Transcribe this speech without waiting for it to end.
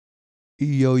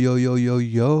Yo, yo, yo, yo,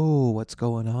 yo. What's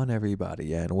going on,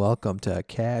 everybody? And welcome to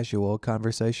Casual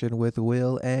Conversation with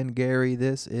Will and Gary.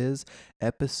 This is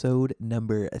episode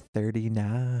number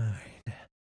 39.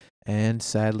 And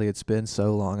sadly, it's been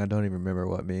so long, I don't even remember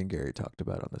what me and Gary talked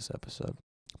about on this episode.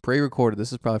 Pre-recorded.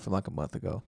 This is probably from like a month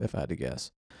ago, if I had to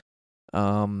guess.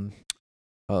 Oh,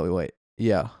 wait.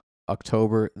 Yeah.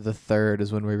 October the 3rd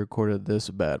is when we recorded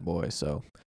this bad boy. So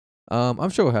I'm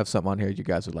sure we'll have something on here you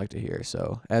guys would like to hear.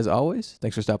 So, as always,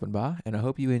 thanks for stopping by, and I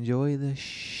hope you enjoy the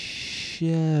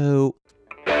show.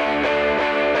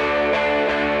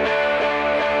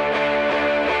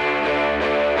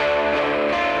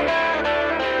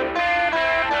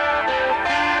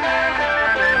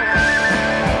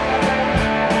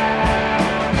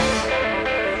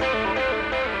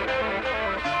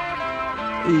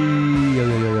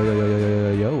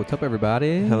 Yo, what's up,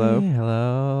 everybody?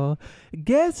 Hello.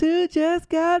 Guess who just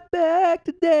got back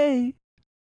today?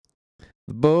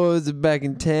 The boys are back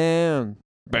in town.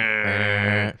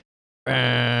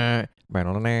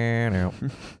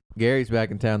 Gary's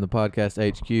back in town, the podcast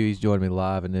HQ. He's joined me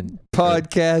live, and then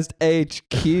Podcast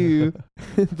HQ,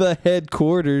 the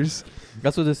headquarters.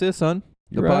 that's what this is, son.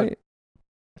 The Right.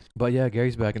 But yeah,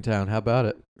 Gary's back in town. How about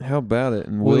it? How about it?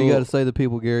 And What do you got to say to the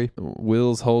people, Gary?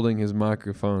 Will's holding his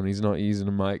microphone. He's not using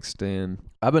a mic stand.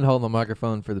 I've been holding the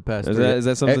microphone for the past Is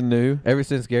that something new? Ever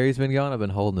since Gary's been gone, I've been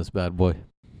holding this bad boy.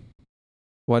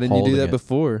 Why didn't you holding do that it.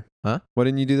 before? Huh? Why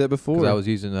didn't you do that before? Because I was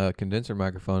using a condenser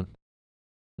microphone,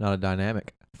 not a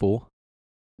dynamic. Fool.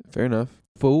 Fair enough.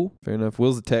 Fool. Fair enough.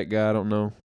 Will's a tech guy. I don't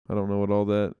know what all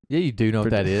that. Yeah, you do know what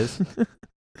that is.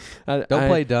 Don't Don't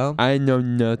play dumb. I know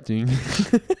nothing.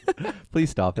 Please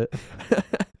stop it.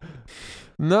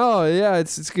 No, yeah,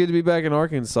 it's good to be back in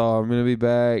Arkansas. I'm going to be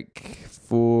back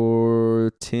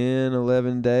for 10,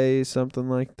 11 days, something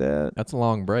like that. That's a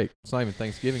long break. It's not even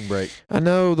Thanksgiving break. I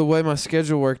know the way my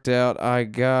schedule worked out, I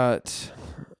got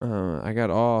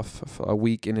off a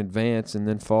week in advance, and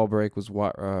then fall break was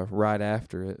right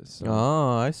after it. So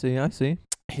Oh, I see.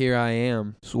 here I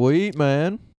am. Sweet,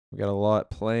 man. We got a lot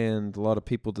planned, a lot of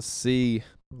people to see,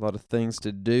 a lot of things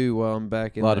to do while I'm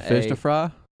back in A lot of fish to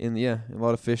fry. a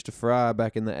lot of fish to fry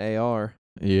back in the AR.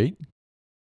 Yeet.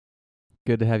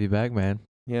 Good to have you back, man.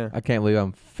 Yeah. I can't believe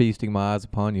I'm feasting my eyes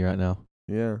upon you right now.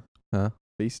 Yeah. Huh?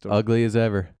 Feast on. Ugly as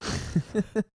ever.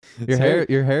 Your So-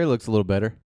 hair looks a little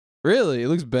better. Really? It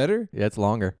looks better? Yeah, it's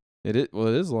longer. It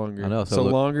is longer. I know, So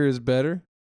look- longer is better?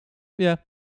 In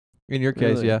your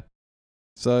case, Really? yeah.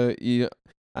 So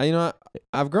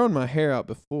I've grown my hair out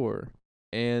before,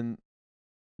 and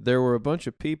there were a bunch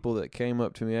of people that came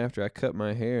up to me after I cut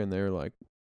my hair, and they were like,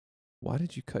 "Why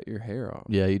did you cut your hair off?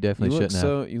 Yeah, you definitely shouldn't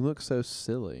have. You look so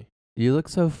silly." You look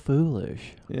so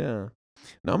foolish. Yeah.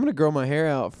 Now I'm gonna grow my hair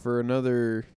out for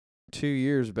another 2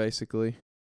 years, basically.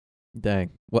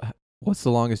 Dang. What's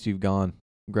the longest you've grown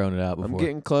it out before? I'm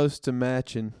getting close to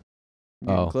matching.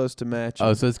 Oh. Close to matching.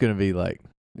 Oh, so it's gonna be like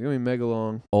It's gonna be mega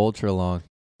long. ultra long.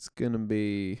 It's gonna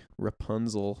be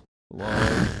Rapunzel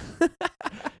long.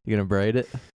 You gonna braid it?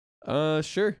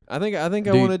 Sure. I think I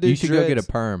Dude, want to do. you should go get a dreads.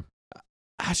 perm.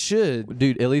 I should.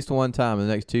 Dude, at least one time in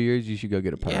the next 2 years, you should go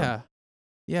get a perm. Yeah.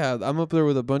 Yeah, I'm up there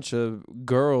with a bunch of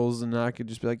girls, and I could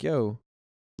just be like, "Yo,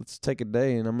 let's take a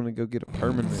day, and I'm gonna go get a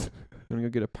permanent. I'm gonna go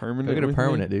get a permanent. Go get a with me?"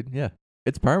 permanent, dude. Yeah,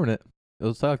 it's permanent.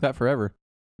 It'll stay like that forever.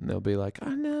 And they'll be like,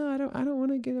 "Oh no, I don't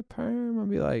want to get a perm." I'll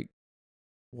be like,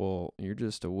 "Well, you're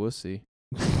just a wussy."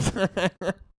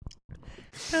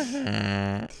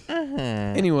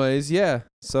 Anyways, yeah.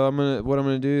 So what I'm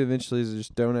gonna do eventually is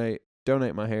just donate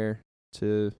my hair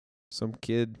to some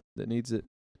kid that needs it.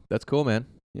 That's cool, man.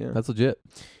 Yeah. That's legit.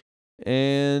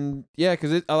 And yeah,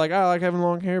 'cause I like having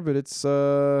long hair, but it's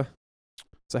a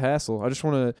hassle. I just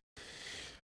want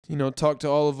to, talk to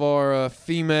all of our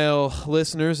female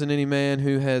listeners and any man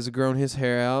who has grown his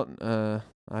hair out.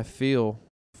 I feel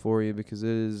for you because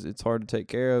it's hard to take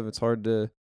care of. It's hard to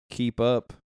keep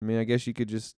up. I mean, I guess you could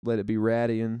just let it be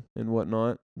ratty and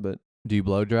whatnot, but Do you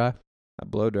blow dry? I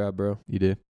blow dry, bro. You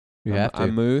do. You have to. I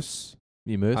mousse.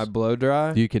 You moose? I blow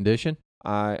dry. Do you condition?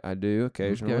 I do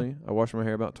occasionally. I wash my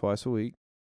hair about twice a week.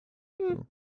 So,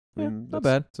 Yeah, not not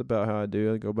bad. That's about how I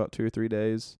do. I go about 2 or 3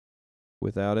 days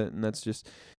without it, and that's just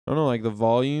I don't know, like the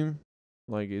volume,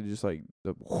 like it just like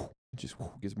it just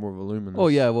gets more voluminous. Oh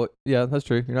yeah, yeah, that's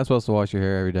true. You're not supposed to wash your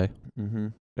hair every day. Mm-hmm.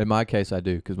 In my case, I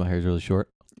do because my hair's really short.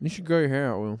 You should grow your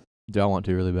hair out, Will. Do I want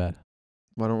to really bad?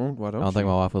 Why don't I don't think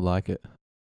my wife would like it.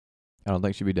 I don't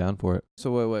think she'd be down for it.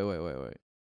 So wait.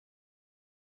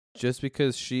 Just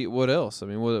because what else? I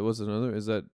mean, what was another? Is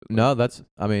that No, that's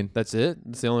That's it?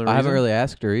 That's the only reason? I haven't really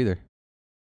asked her either.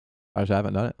 I just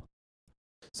haven't done it.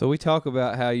 So we talk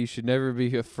about how you should never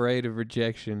be afraid of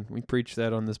rejection. We preach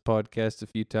that on this podcast a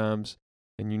few times.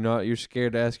 And you're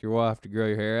scared to ask your wife to grow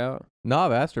your hair out? No,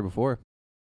 I've asked her before.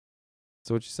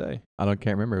 So what you say? Can't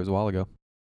remember. It was a while ago.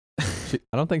 I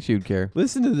don't think she would care.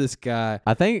 Listen to this guy.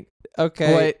 I think.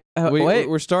 Okay. Wait.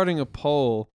 We're starting a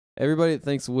poll. Everybody that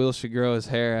thinks Will should grow his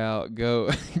hair out, go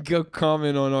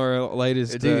comment on our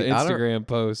latest Instagram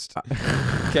post.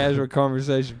 Casual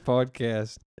Conversation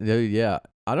Podcast. Dude, yeah.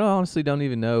 I honestly don't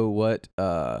even know what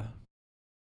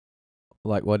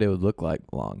what it would look like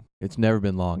long. It's never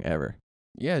been long ever.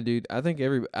 Yeah, dude. I think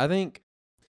this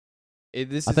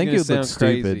is I think gonna it would look sound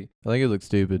stupid. crazy. I think it would look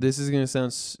stupid. This is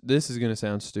gonna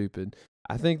sound stupid.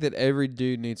 I think that every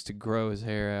dude needs to grow his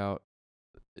hair out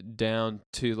down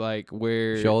to like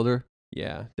where Shoulder?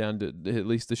 Yeah, down to at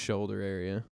least the shoulder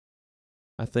area.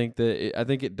 I think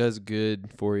it does good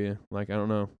for you. Like, I don't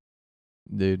know.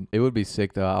 Dude, it would be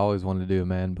sick though. I always wanted to do a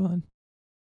man bun.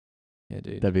 Yeah,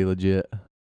 dude. That'd be legit.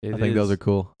 I think those are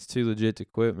cool. It's too legit to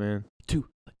quit, man. Too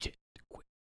legit to quit.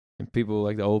 And people,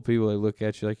 like the old people, they look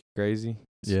at you like you're crazy.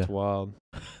 It's wild.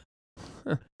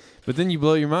 But then you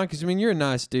blow your mind because, I mean, you're a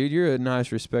nice dude. You're a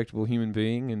nice, respectable human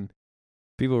being, and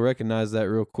people recognize that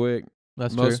real quick.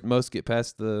 That's true. Most get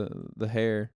past the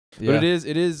hair. Yeah. But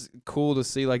it is cool to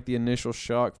see like the initial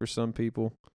shock for some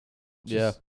people.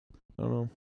 Yeah. I don't know.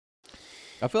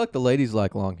 I feel like the ladies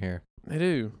like long hair. They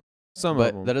do. Some but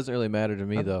of them. That doesn't really matter to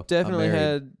me I've though.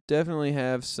 Definitely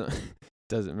have some.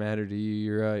 Doesn't matter to you.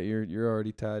 You're right. You're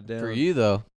already tied down. For you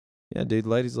though. Yeah, dude.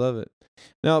 Ladies love it.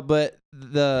 No, but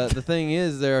the thing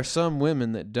is, there are some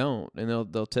women that don't, and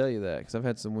they'll tell you that. Because I've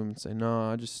had some women say,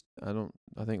 "No, I don't.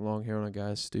 I think long hair on a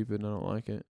guy is stupid, and I don't like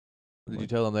it." Did you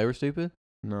tell them they were stupid?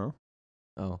 No.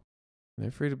 Oh.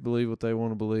 They're free to believe what they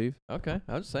want to believe. Okay,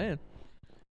 I was just saying.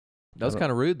 That was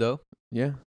kind of rude though.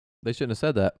 Yeah. They shouldn't have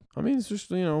said that. I mean, it's just,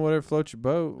 whatever floats your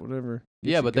boat, whatever.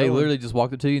 Yeah, but they literally just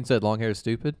walked up to you and said long hair is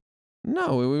stupid?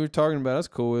 No, we were talking about, I was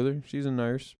cool with her. She's a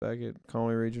nurse back at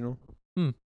Conway Regional.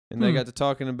 And they got to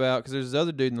talking about, because there's this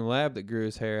other dude in the lab that grew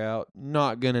his hair out.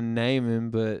 Not going to name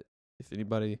him, but if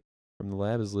anybody from the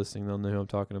lab is listening, they'll know who I'm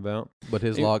talking about. But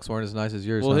his locks weren't as nice as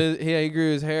yours. Well, huh? he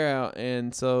grew his hair out,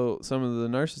 and so some of the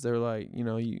nurses, they were like,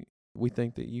 we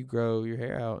think that you grow your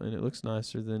hair out, and it looks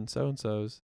nicer than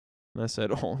so-and-so's. And I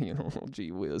said,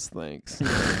 gee whiz, thanks.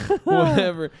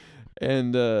 Whatever.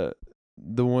 And the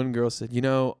one girl said,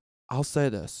 I'll say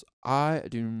this. I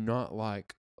do not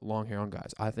like long hair on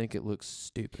guys. I think it looks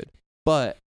stupid.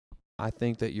 But I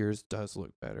think that yours does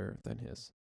look better than his.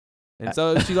 And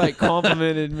so she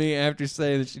complimented me after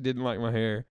saying that she didn't like my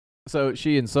hair. So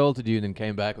she insulted you and then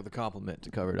came back with a compliment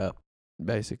to cover it up.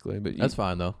 Basically, but that's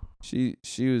fine though. She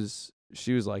was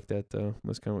like that though.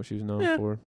 That's kind of what she was known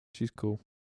for. She's cool.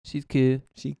 She's cool.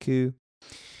 She cool.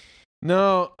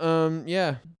 No,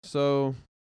 yeah. So,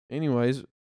 anyways,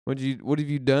 what have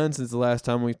you done since the last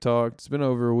time we talked? It's been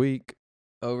over a week.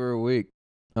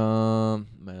 Man.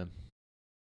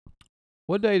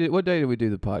 What day did we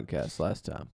do the podcast last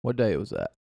time? What day was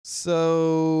that?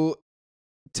 So,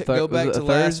 go back to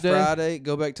last Thursday? Friday.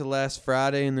 Go back to last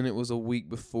Friday, and then it was a week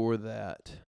before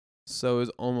that. So it was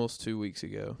almost 2 weeks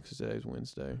ago. Because today's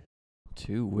Wednesday.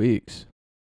 2 weeks.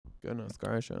 Goodness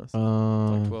gracious.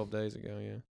 Like 12 days ago,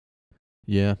 yeah.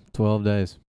 Yeah, 12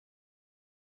 days.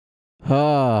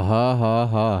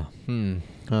 Ha. We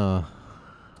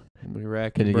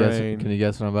racking brain. Can you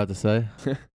guess what I'm about to say?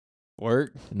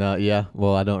 Work? No, yeah.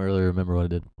 Well, I don't really remember what I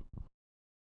did.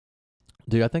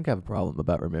 Dude, I think I have a problem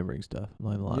about remembering stuff. I'm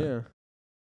not even lying. Yeah.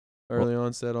 Early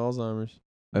onset Alzheimer's.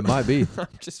 It might be. I'm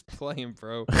just playing,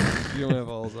 bro. You don't have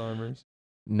Alzheimer's.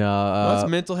 No. It's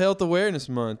Mental Health Awareness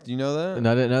Month. Do you know that?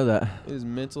 No, I didn't know that. It is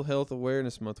Mental Health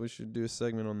Awareness Month. We should do a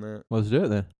segment on that. Let's do it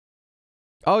then.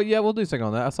 Oh yeah, we'll do a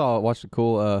segment on that. Watched a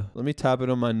cool Let me type it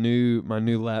on my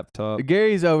new laptop.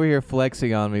 Gary's over here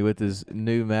flexing on me with his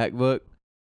new MacBook.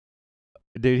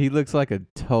 Dude, he looks like a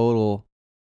total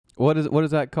what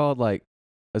is that called? Like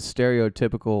a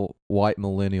stereotypical white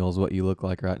millennial is what you look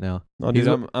like right now. Oh, dude,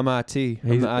 I'm IT.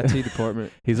 I'm the IT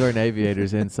department. He's wearing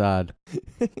aviators inside.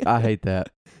 I hate that.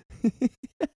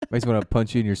 Makes me want to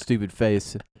punch you in your stupid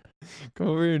face. Come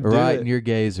over here and right do it. in your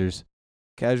gazers.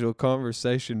 Casual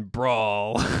conversation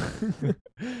brawl.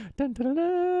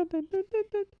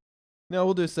 No,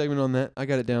 we'll do a segment on that. I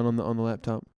got it down on the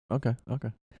laptop. Okay.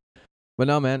 But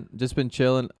no, man, just been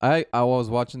chilling. I was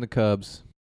watching the Cubs.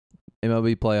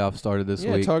 MLB playoffs started this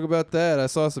week. Yeah, talk about that. I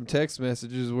saw some text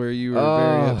messages where you were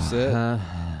very upset.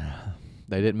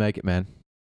 They didn't make it, man.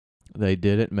 They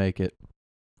didn't make it.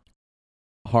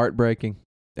 Heartbreaking.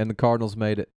 And the Cardinals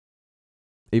made it.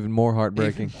 Even more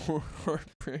heartbreaking. Even more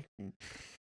heartbreaking.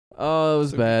 Oh, it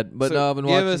was So- bad. But so no, I've been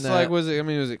give watching us that. like, was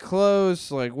it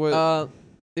close? Like what?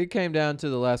 It came down to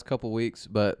the last couple weeks,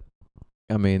 but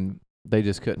I mean, they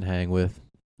just couldn't hang with.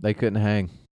 They couldn't hang.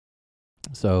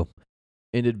 So,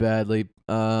 ended badly.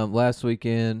 Last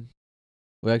weekend,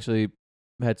 we actually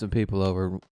had some people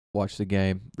over, watch the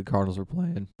game. The Cardinals were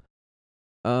playing.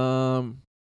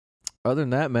 Other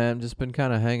than that, man, just been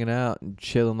kind of hanging out and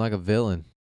chilling like a villain,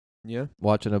 Yeah.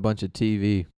 watching a bunch of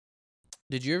TV.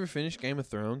 Did you ever finish Game of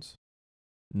Thrones?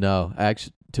 No,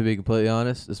 actually, to be completely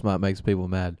honest, this might make some people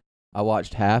mad. I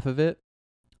watched half of it,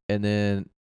 and then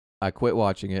I quit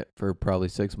watching it for probably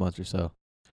 6 months or so.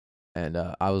 And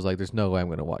I was like, there's no way I'm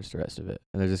going to watch the rest of it.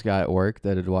 And there's this guy at work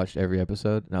that had watched every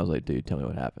episode, and I was like, dude, tell me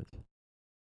what happened.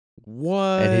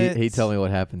 What? And he told me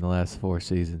what happened the last 4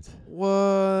 seasons. What?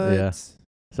 Yeah.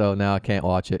 So now I can't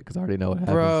watch it because I already know what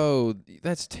happens. Bro,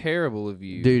 that's terrible of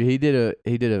you. Dude, he did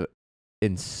a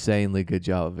insanely good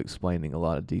job of explaining a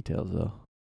lot of details though.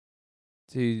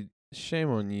 Dude, shame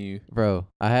on you. Bro,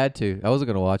 I had to. I wasn't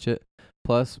gonna watch it.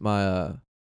 Plus, my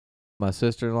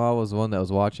sister-in-law was the one that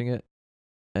was watching it,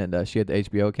 and she had the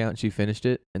HBO account. She finished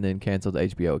it and then canceled the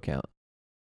HBO account.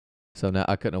 So now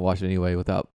I couldn't watch it anyway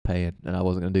without paying, and I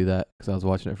wasn't gonna do that because I was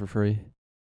watching it for free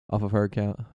off of her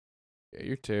account. Yeah,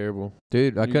 you're terrible.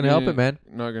 Dude, I You couldn't help gonna- it, man.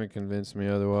 Not gonna convince me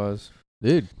otherwise.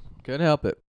 Dude, couldn't help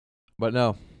it. But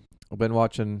no, I've been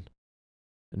watching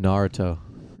Naruto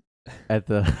at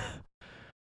the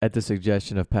at the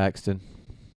suggestion of Paxton.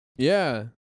 Yeah.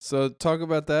 So talk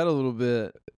about that a little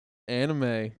bit.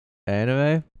 Anime.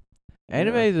 Anime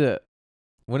is a.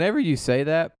 Whenever you say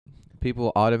that,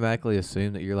 people automatically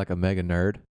assume that you're like a mega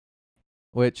nerd,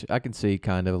 which I can see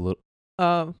kind of a little.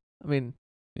 I mean,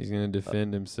 He's gonna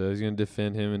defend himself. He's gonna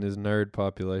defend him and his nerd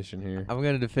population here. I'm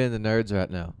gonna defend the nerds right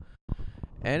now.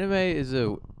 Anime is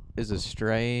a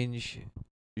strange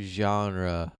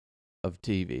genre of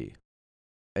TV.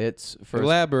 It's for.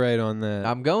 Elaborate on that.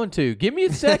 I'm going to. Give me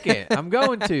a second. I'm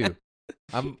going to.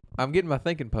 I'm getting my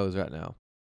thinking pose right now.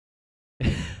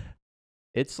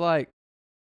 It's like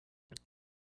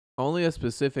only a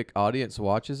specific audience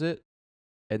watches it,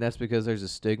 and that's because there's a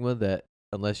stigma that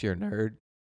unless you're a nerd,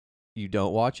 you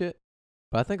don't watch it.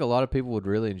 But I think a lot of people would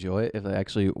really enjoy it if they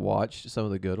actually watched some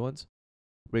of the good ones,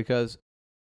 because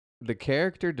the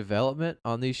character development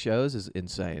on these shows is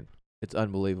insane. It's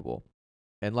unbelievable.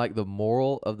 And like the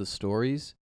moral of the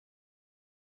stories,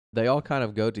 they all kind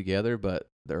of go together, but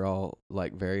they're all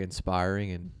like very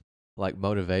inspiring and like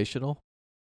motivational.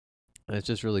 And it's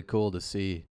just really cool to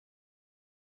see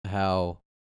how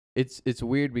it's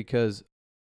weird because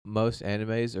most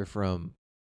animes are from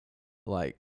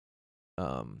like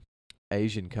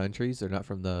Asian countries. They're not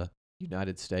from the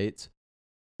United States.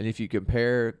 And if you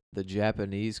compare the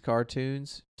Japanese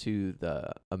cartoons to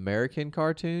the American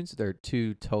cartoons, they're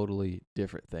two totally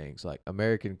different things. Like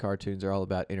American cartoons are all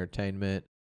about entertainment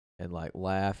and like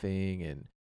laughing and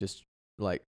just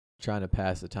like trying to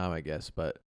pass the time, I guess.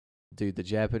 But dude, the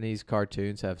Japanese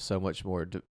cartoons have so much more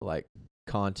like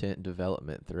content and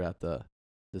development throughout the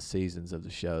seasons of the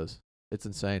shows. It's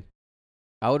insane.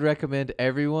 I would recommend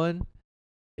everyone,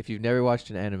 if you've never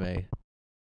watched an anime,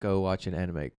 go watch an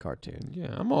anime cartoon.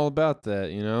 Yeah, I'm all about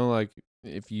that. You know, like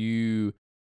if you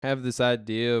have this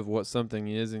idea of what something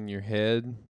is in your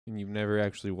head and you've never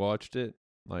actually watched it,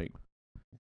 like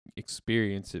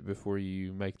experience it before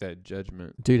you make that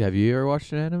judgment. Dude, have you ever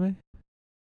watched an anime?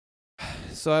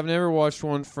 So I've never watched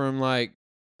one from like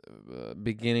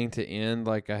beginning to end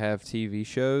like I have TV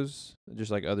shows,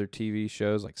 just like other TV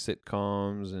shows like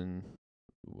sitcoms and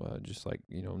just like,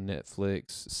 you know,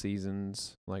 Netflix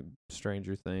seasons like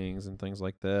Stranger Things and things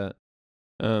like that.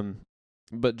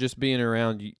 But just being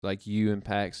around like you and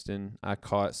Paxton, I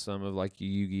caught some of like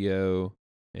Yu-Gi-Oh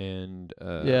and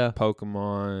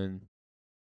Pokemon,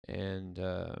 and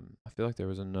I feel like there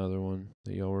was another one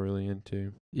that y'all were really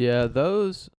into. Yeah,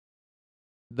 those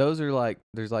are like,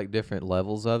 there's like different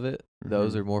levels of it.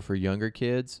 Those are more for younger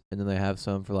kids, and then they have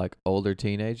some for like older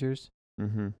teenagers.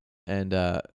 Mm-hmm. And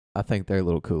I think they're a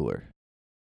little cooler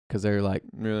because they're like,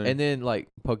 Really? and then like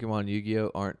Pokemon and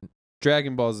Yu-Gi-Oh aren't.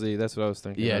 Dragon Ball Z, that's what I was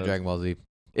thinking. Yeah, of. Dragon Ball Z.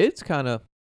 It's kind of,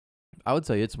 I would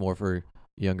say it's more for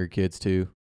younger kids too.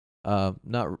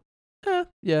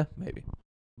 Yeah, maybe.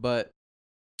 But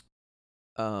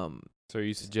So are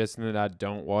you suggesting that I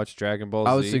don't watch Dragon Ball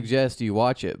Z? I would suggest you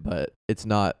watch it, but it's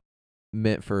not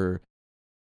meant for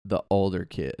the older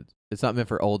kids. It's not meant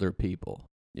for older people.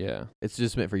 Yeah. It's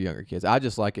just meant for younger kids. I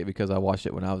just like it because I watched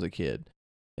it when I was a kid,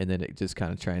 and then it just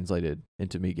kind of translated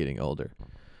into me getting older.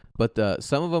 But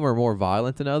some of them are more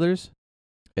violent than others,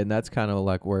 and that's kind of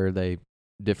like where they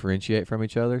differentiate from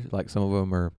each other. Like some of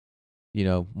them are, you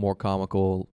know, more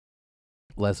comical,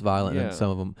 less violent than Yeah. some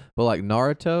of them. But like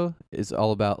Naruto is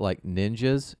all about like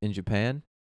ninjas in Japan,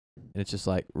 and it's just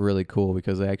like really cool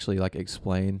because they actually like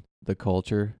explain the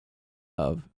culture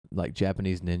of like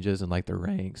Japanese ninjas and like the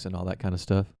ranks and all that kind of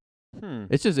stuff.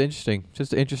 It's just interesting.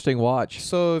 Just an interesting watch.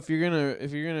 So if you're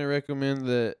gonna recommend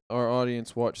that our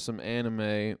audience watch some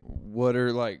anime, what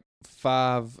are like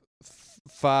five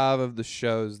of the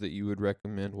shows that you would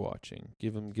recommend watching?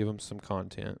 Give them some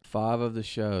content. 5 of the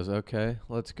shows. Okay,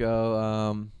 let's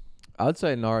go. I would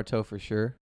say Naruto for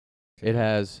sure.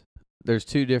 There's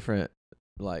 2 different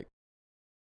like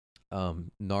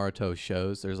Naruto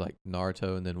shows. There's like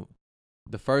Naruto, and then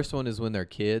the first one is when they're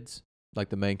kids, like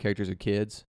the main characters are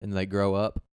kids and they grow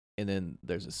up, and then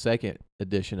there's a second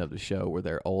edition of the show where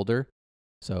they're older.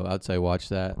 So I'd say watch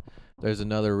that. There's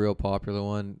another real popular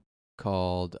one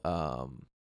called I'm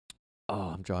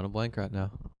drawing a blank right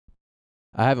now.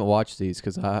 I haven't watched these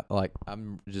because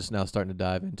I'm just now starting to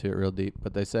dive into it real deep.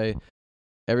 But they say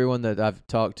everyone that I've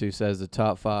talked to says the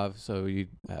top 5. So you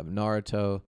have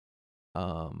Naruto,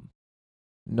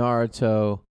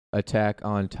 Attack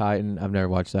on Titan. I've never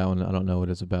watched that one. I don't know what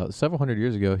it's about. Several hundred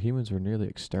years ago, humans were nearly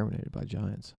exterminated by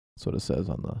giants. That's what it says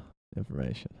on the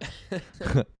information.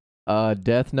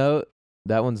 Death Note.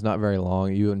 That one's not very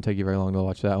long. You wouldn't take you very long to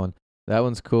watch that one. That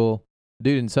one's cool.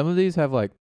 Dude, and some of these have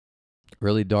like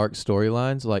really dark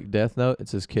storylines. Like Death Note,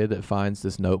 it's this kid that finds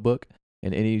this notebook,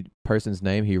 and any person's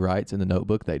name he writes in the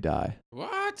notebook, they die.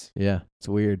 What? Yeah, it's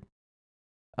weird.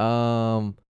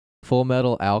 Full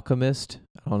Metal Alchemist.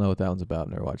 I don't know what that one's about.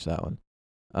 Never watched that one.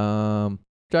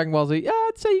 Dragon Ball Z. Yeah,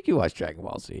 I'd say you can watch Dragon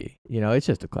Ball Z. You know, it's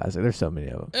just a classic. There's so many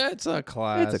of them. It's a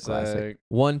classic. It's a classic.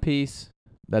 One Piece.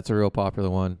 That's a real popular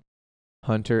one.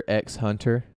 Hunter x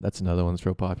Hunter. That's another one that's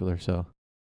real popular. So,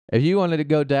 if you wanted to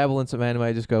go dabble in some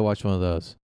anime, just go watch one of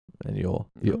those, and you'll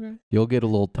get a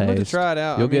little taste. I'm going to try it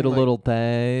out. You'll get a little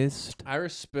taste. I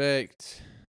respect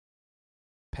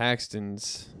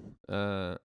Paxton's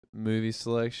movie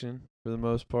selection for the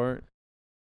most part.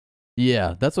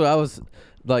 Yeah, that's what I was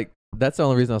like. That's the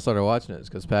only reason I started watching it is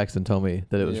because Paxton told me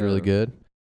that it was really good,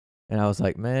 and I was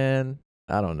like, man,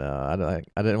 I don't know.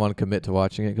 I didn't want to commit to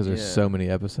watching it because there's so many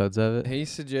episodes of it. He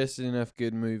suggested enough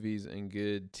good movies and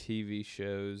good TV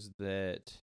shows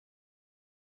that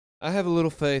I have a little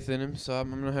faith in him, so I'm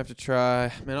gonna have to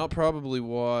try. Man, I'll probably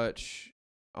watch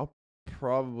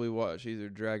either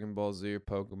Dragon Ball Z or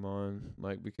Pokemon,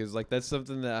 like because like that's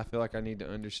something that I feel like I need to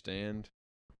understand.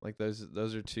 Like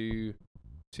those are two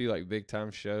like big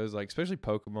time shows, like especially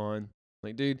Pokemon.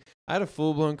 Like, dude, I had a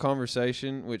full blown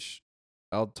conversation, which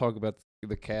I'll talk about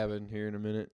the cabin here in a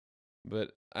minute.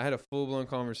 But I had a full blown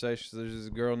conversation. So there's this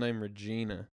girl named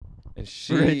Regina, and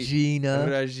Gigi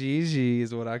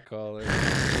is what I call her,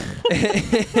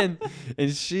 and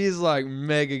she's like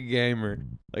mega gamer.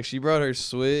 Like she brought her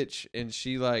Switch, and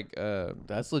she like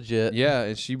that's legit. Yeah,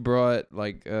 and she brought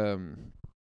like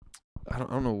I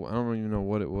don't know. I don't even know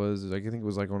what it was. Like I think it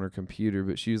was like on her computer,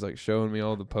 but she was like showing me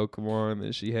all the Pokemon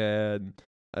that she had.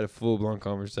 I had a full blown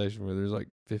conversation with her. It was like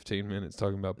 15 minutes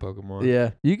talking about Pokemon.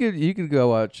 Yeah, you could go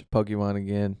watch Pokemon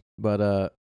again,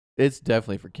 but it's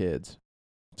definitely for kids,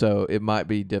 so it might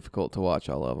be difficult to watch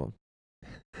all of them.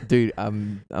 Dude,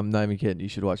 I'm not even kidding. You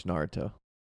should watch Naruto.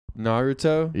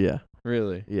 Naruto? Yeah.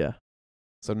 Really? Yeah.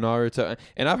 So Naruto,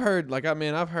 and I've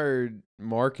heard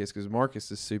Marcus, because Marcus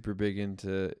is super big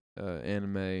into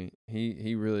anime.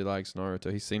 He really likes Naruto.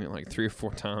 He's seen it like 3 or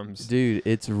 4 times. Dude,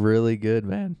 it's really good,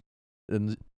 man.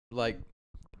 And like,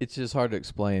 it's just hard to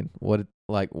explain what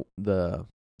like the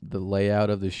layout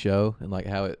of the show and like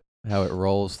how it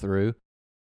rolls through.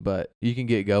 But you can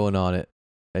get going on it,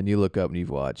 and you look up and you've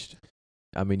watched.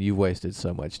 I mean, you've wasted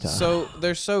so much time. So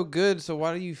they're so good. So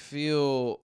why do you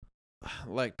feel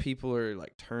like people are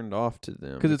like turned off to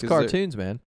them? Because it's cartoons,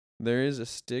 man. There is a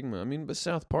stigma. I mean, but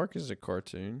South Park is a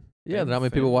cartoon. Yeah, not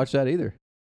many people watch that either.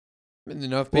 And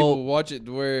enough people watch it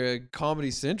where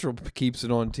Comedy Central keeps it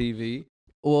on TV.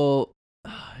 Well,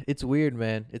 it's weird,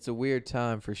 man. It's a weird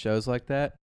time for shows like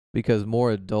that because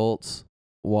more adults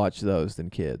watch those than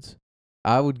kids.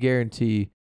 I would guarantee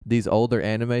these older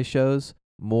anime shows,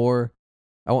 more,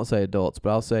 I won't say adults, but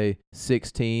I'll say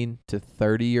 16 to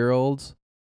 30-year-olds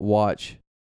watch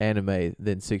anime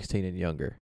than 16 and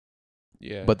younger.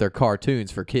 Yeah. But they're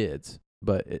cartoons for kids.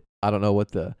 But I don't know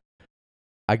what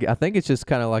I think it's just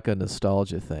kind of like a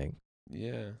nostalgia thing.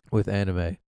 Yeah. With anime.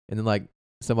 And then like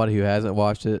somebody who hasn't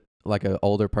watched it, like an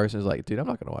older person is like, dude, I'm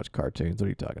not going to watch cartoons. What are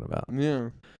you talking about? Yeah.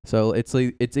 So it's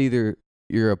either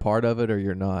you're a part of it or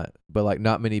you're not. But like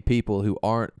not many people who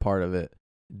aren't part of it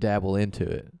dabble into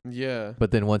it. Yeah.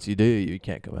 But then once you do, you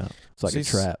can't come out. It's like a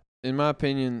trap. In my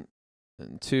opinion,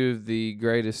 two of the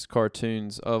greatest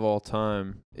cartoons of all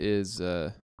time is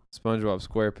SpongeBob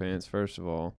SquarePants, first of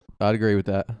all, I'd agree with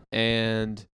that.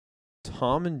 and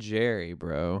Tom and Jerry,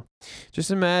 bro.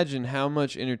 Just imagine how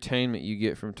much entertainment you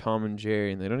get from Tom and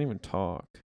Jerry, and they don't even talk.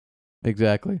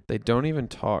 Exactly. They don't even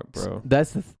talk, bro.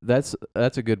 That's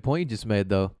a good point you just made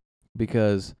though,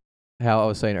 because how I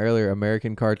was saying earlier,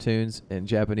 American cartoons and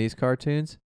Japanese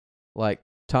cartoons, like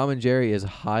Tom and Jerry is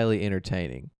highly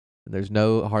entertaining. There's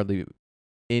no hardly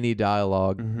any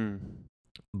dialogue, Mm-hmm.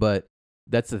 but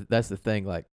that's the thing.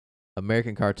 Like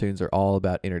American cartoons are all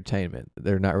about entertainment.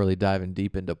 They're not really diving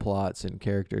deep into plots and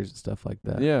characters and stuff like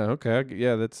that. Yeah. Okay.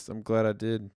 I'm glad I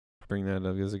did bring that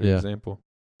up as a good example.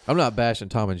 I'm not bashing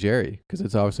Tom and Jerry because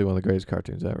it's obviously one of the greatest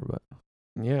cartoons ever, but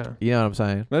Yeah. you know what I'm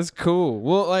saying? That's cool.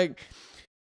 Well, like,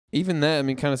 even that, I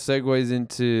mean, kind of segues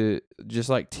into just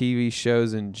like TV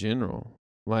shows in general.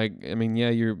 Like, I mean, yeah,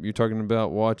 you're talking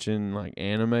about watching like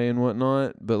anime and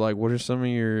whatnot, but like, what are some of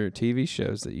your TV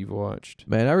shows that you've watched?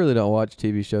 Man, I really don't watch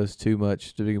TV shows too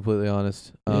much, to be completely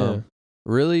honest.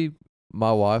 Really,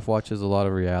 my wife watches a lot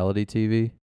of reality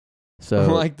TV.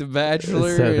 So like The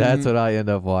Bachelor. So that's and- what I end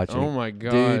up watching. Oh my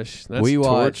gosh, that's we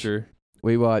watch- torture.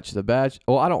 We watch The Bachelor.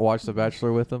 Well, I don't watch The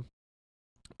Bachelor with them.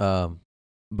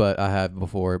 But I have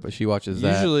before. But she watches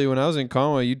that. Usually, when I was in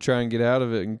Conway, you'd try and get out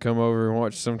of it and come over and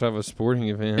watch some type of sporting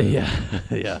event.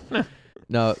 Yeah.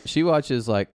 No, she watches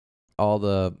like all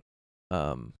the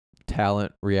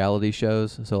talent reality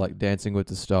shows. So like Dancing with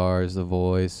the Stars, The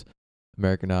Voice,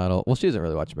 American Idol. Well, she doesn't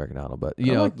really watch American Idol, but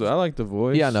you know, I like The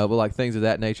Voice. yeah, I know, but like things of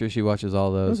that nature, she watches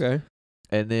all those. Okay.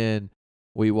 And then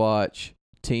we watch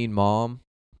Teen Mom,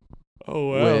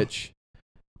 Oh which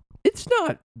it's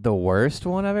not the worst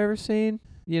one I've ever seen.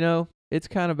 You know, it's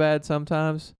kind of bad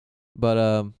sometimes,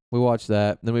 but we watch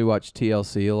that. Then we watch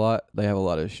TLC a lot. They have a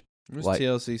lot of. What's like-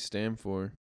 TLC stand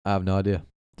for? I have no idea,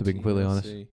 to be completely honest.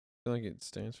 TLC. I feel like it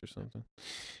stands for something.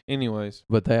 Anyways,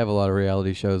 But they have a lot of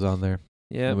reality shows on there.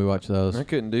 yeah, And we watch those. I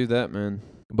couldn't do that, man.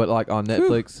 But like on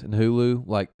Netflix and Hulu,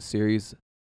 like series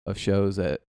of shows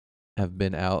that have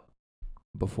been out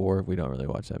before, we don't really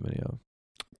watch that many of them.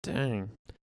 Dang.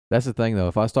 That's the thing though.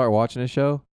 If I start watching a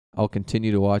show, I'll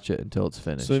continue to watch it until it's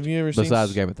finished. So have you ever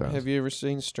Besides seen? Game of Thrones. Have you ever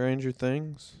seen Stranger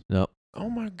Things? No. Oh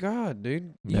my God,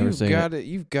 dude! Never seen it.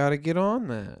 You've got to get on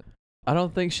that. I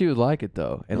don't think she would like it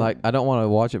though. And No. like I don't want to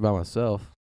watch it by myself.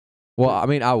 Well, I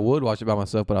mean I would watch it by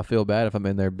myself, but I feel bad if I'm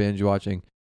in there binge watching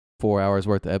 4 hours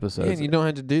worth of episodes. Man, you don't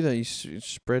have to do that. You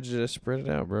spread it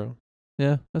out, bro.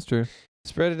 Yeah, that's true.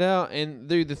 Spread it out, and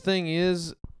dude, the thing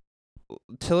is,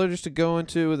 tell her just to go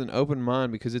into it with an open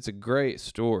mind because it's a great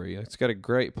story. It's got a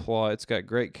great plot. It's got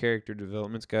great character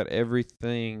development. It's got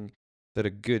everything that a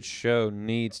good show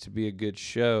needs to be a good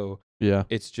show. Yeah.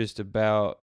 It's just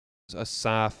about a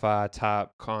sci-fi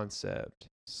type concept.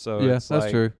 So Yeah, it's that's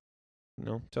like, true. You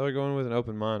know, tell her go in with an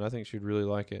open mind. I think she'd really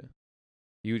like it.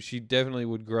 She definitely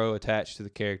would grow attached to the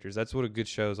characters. That's what a good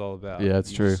show is all about. Yeah,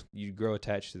 that's true. You grow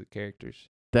attached to the characters.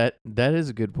 That is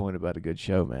a good point about a good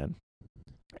show, man.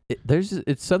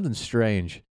 It's something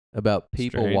strange about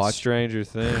people watch. Stranger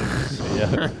Things.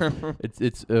 Yeah.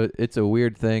 It's a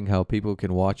weird thing how people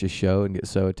can watch a show and get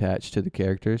so attached to the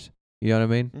characters. You know what I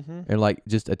mean? Mm-hmm. And like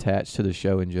just attached to the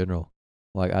show in general.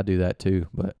 Like I do that too,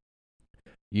 but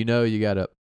you got a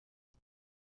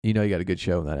good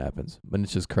show when that happens. But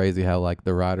it's just crazy how like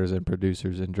the writers and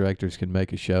producers and directors can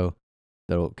make a show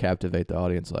that'll captivate the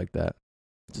audience like that.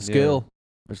 It's a skill.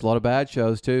 There's a lot of bad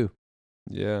shows too.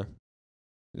 Yeah.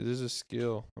 It is a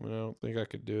skill. I mean, I don't think I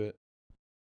could do it.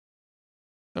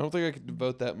 I don't think I could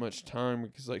devote that much time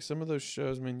because, like, some of those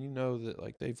shows, man, that,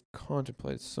 like, they've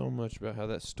contemplated so much about how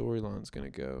that storyline's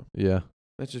going to go. Yeah.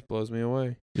 That just blows me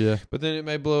away. Yeah. But then it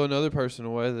may blow another person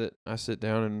away that I sit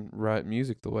down and write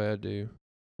music the way I do.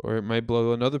 Or it may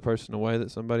blow another person away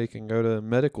that somebody can go to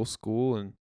medical school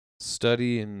and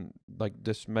study and, like,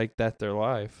 just make that their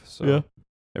life. So Yeah.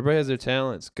 everybody has their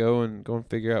talents. Go and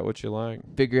figure out what you like.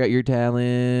 Figure out your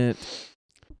talent.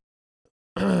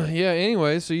 Yeah,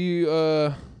 anyway, so you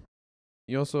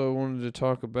also wanted to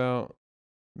talk about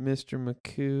Mr.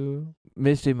 McCoo.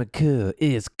 Mr. McCool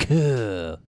is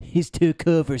cool. He's too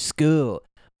cool for school,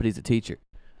 but he's a teacher.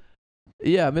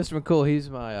 Yeah, Mr. McCool, he's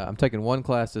my I'm taking one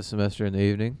class this semester in the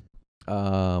evening.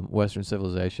 Western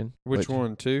Civilization. Which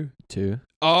one? 2? 2.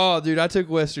 Oh, dude, I took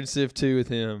Western Civ 2 with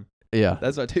him. Yeah.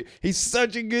 That's what he's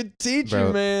such a good teacher,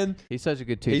 Bro, man. He's such a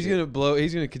good teacher.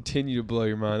 He's gonna continue to blow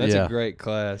your mind. That's Yeah. a great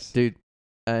class. Dude.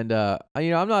 And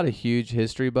I'm not a huge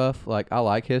history buff. Like I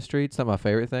like history. It's not my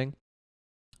favorite thing.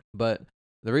 But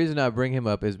the reason I bring him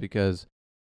up is because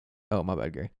my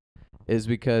bad, Gary. Is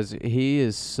because he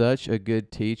is such a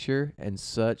good teacher and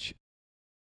such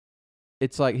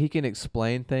it's like he can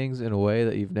explain things in a way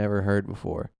that you've never heard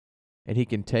before. And he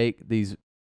can take these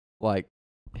like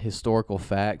historical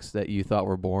facts that you thought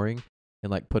were boring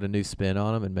and like put a new spin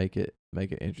on them and make it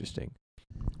interesting.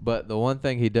 But the one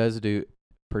thing he does do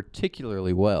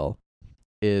particularly well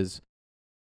is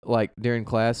like during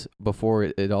class before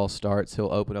it all starts,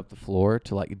 he'll open up the floor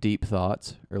to like deep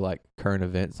thoughts or like current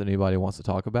events that anybody wants to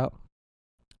talk about.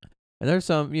 And there's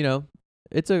some,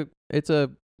 it's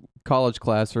a college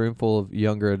classroom full of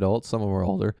younger adults. Some of them are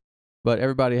older, but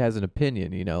everybody has an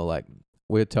opinion. Like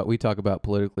we talk about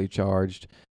politically charged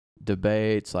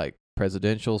debates, like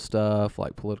presidential stuff,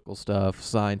 like political stuff,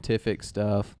 scientific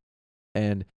stuff,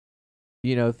 and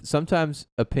sometimes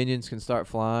opinions can start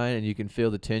flying, and you can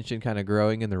feel the tension kind of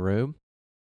growing in the room.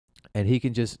 And he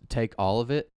can just take all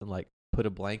of it and like put a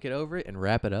blanket over it and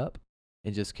wrap it up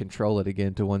and just control it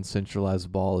again to one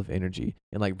centralized ball of energy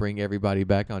and like bring everybody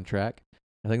back on track.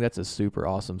 I think that's a super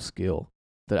awesome skill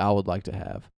that I would like to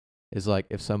have. Is like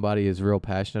if somebody is real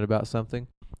passionate about something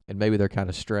and maybe they're kind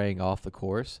of straying off the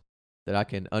course, that I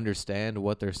can understand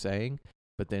what they're saying,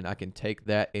 but then I can take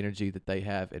that energy that they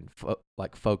have and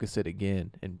focus it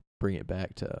again and bring it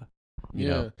back to, you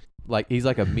know, like he's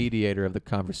like a mediator of the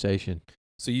conversation.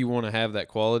 So you want to have that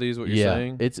quality is what you're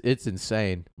saying? It's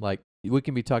insane. Like we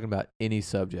can be talking about any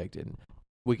subject and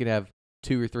we can have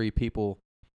 2 or 3 people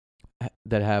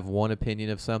that have one opinion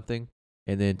of something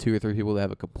and then 2 or 3 people that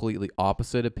have a completely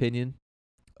opposite opinion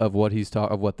of what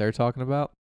what they're talking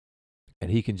about.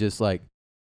 And he can just like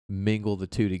mingle the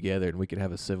two together and we can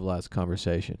have a civilized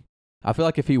conversation. I feel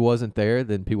like if he wasn't there,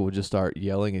 then people would just start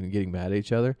yelling and getting mad at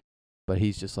each other. But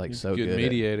he's just like he's so a good good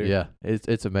mediator. Yeah,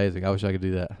 it's amazing. I wish I could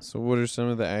do that. So what are some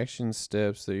of the action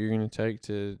steps that you're going to take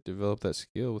to develop that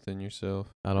skill within yourself?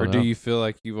 I don't know. Or do you feel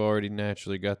like you've already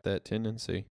naturally got that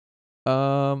tendency?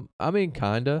 I mean,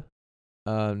 kinda.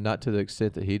 Not to the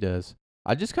extent that he does.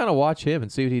 I just kind of watch him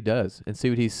and see what he does and see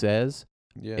what he says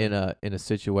in a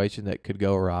situation that could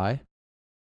go awry.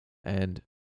 And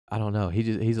I don't know.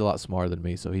 He's a lot smarter than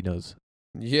me, so he knows.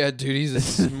 Yeah, dude, he's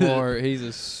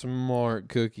a smart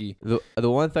cookie.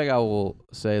 The one thing I will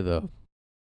say though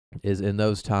is in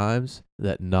those times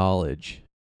that knowledge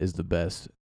is the best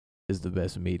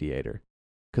mediator.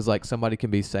 Cuz like somebody can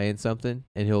be saying something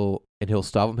and he'll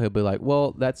stop him. He'll be like,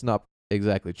 "Well, that's not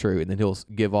exactly true." And then he'll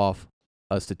give off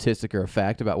a statistic or a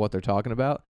fact about what they're talking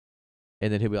about.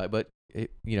 And then he'll be like, "But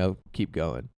keep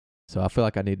going." So I feel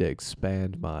like I need to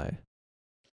expand my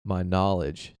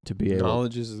knowledge to be able.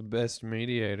 Knowledge is the best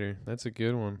mediator. That's a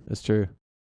good one. That's true.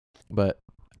 But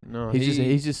no,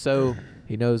 he's just so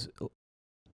he knows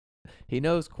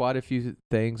quite a few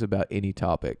things about any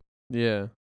topic. Yeah.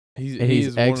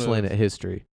 He's excellent at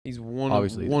history. He's one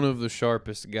of the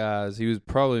sharpest guys. He was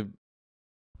probably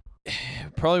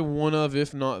one of,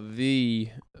 if not the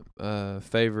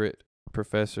favorite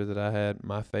professor that I had.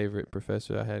 My favorite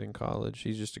professor I had in college.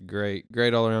 He's just a great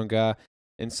all around guy.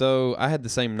 And so I had the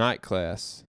same night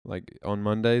class, like on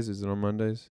Mondays. Is it on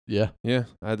Mondays? Yeah. Yeah,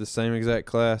 I had the same exact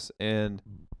class, and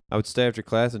I would stay after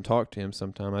class and talk to him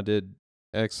sometime. I did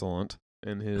excellent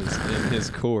in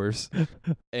his course.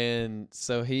 And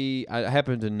so I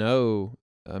happened to know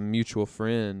a mutual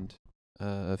friend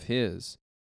of his.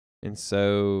 And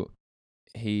so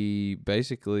he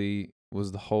basically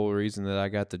was the whole reason that I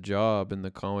got the job in the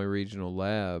Conway Regional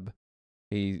Lab.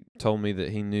 He told me that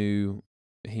he knew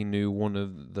one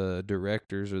of the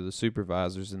directors or the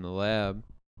supervisors in the lab,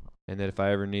 and that if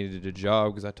I ever needed a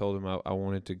job, because I told him I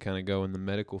wanted to kind of go in the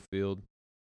medical field,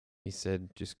 he said,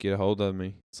 just get a hold of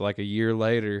me. It's like a year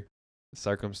later, the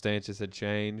circumstances had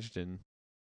changed, and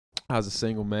I was a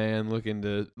single man looking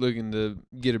to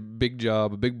get a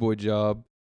big boy job.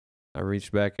 I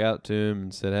reached back out to him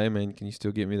and said, "Hey man, can you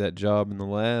still get me that job in the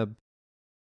lab?"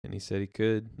 And he said he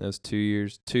could. That was 2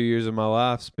 years. 2 years of my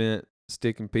life spent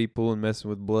sticking people and messing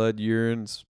with blood, urine,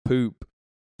 poop,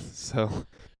 so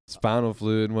spinal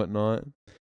fluid and whatnot.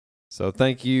 So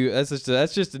thank you. That's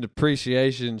just an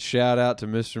appreciation. Shout out to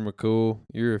Mr. McCool.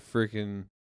 You're a freaking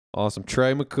awesome.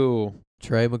 Trey McCool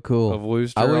of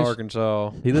Wooster,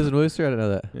 Arkansas. He lives in Wooster? I didn't know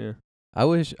that. Yeah.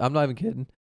 I'm not even kidding.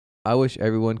 I wish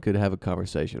everyone could have a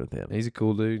conversation with him. He's a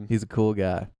cool dude. He's a cool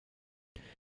guy.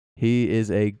 He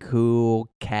is a cool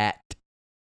cat.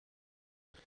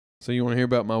 So you want to hear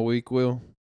about my week, Will?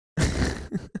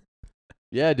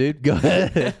 Yeah, dude. Go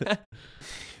ahead.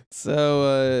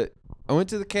 So I went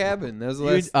to the cabin. That was the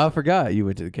last. I forgot you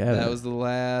went to the cabin. That was the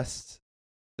last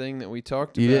thing that we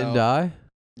talked about. You didn't die?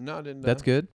 No, I didn't die. That's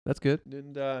good. That's good.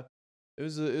 Didn't die. It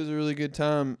was a really good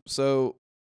time. So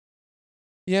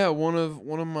Yeah, one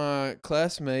of my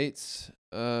classmates,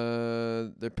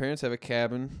 their parents have a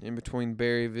cabin in between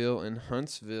Berryville and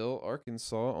Huntsville,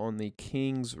 Arkansas, on the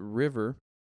Kings River.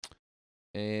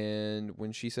 And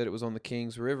when she said it was on the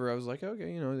Kings River, I was like,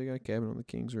 okay, they got a cabin on the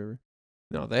Kings River.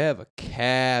 No, they have a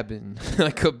cabin,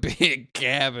 like a big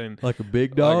cabin, Like a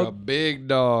big like a big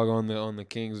dog on the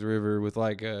Kings River with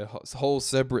like a whole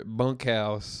separate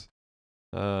bunkhouse.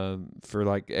 For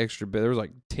like extra bed. There was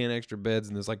like 10 extra beds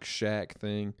in this like shack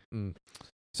thing. Mm.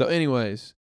 So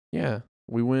anyways, yeah,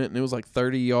 we went and it was like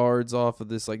 30 yards off of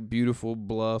this like beautiful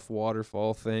bluff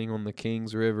waterfall thing on the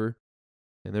Kings River.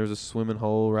 And there was a swimming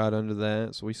hole right under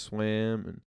that. So we swam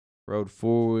and rode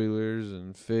 4-wheelers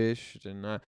and fished. And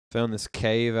I found this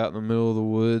cave out in the middle of the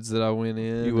woods that I went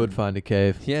in. You would find a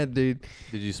cave. Yeah, dude.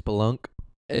 Did you spelunk?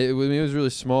 It was really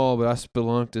small, but I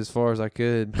spelunked as far as I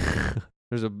could.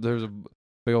 There's a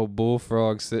big old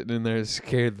bullfrog sitting in there that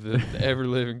scared the ever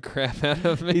living crap out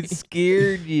of me. It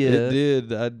scared you. It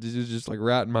did. It was just like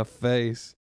right in my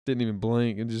face. Didn't even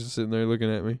blink and just sitting there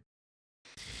looking at me.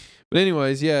 But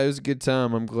anyways, yeah, it was a good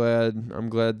time. I'm glad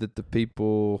that the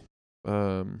people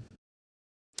I'm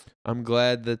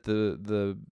glad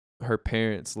that her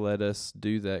parents let us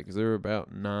do that because there were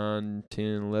about 9, 10,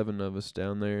 11 of us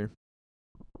down there.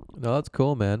 No, that's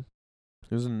cool, man.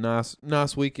 It was a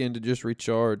nice weekend to just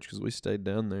recharge because we stayed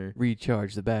down there.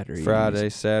 Recharge the battery. Friday,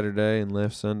 Saturday, and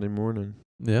left Sunday morning.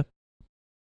 Yeah.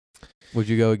 Would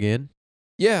you go again?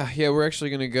 Yeah, we're actually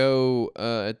going to go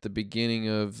at the beginning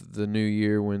of the new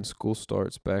year when school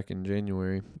starts back in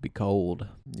January. It'd be cold.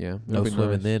 Yeah. No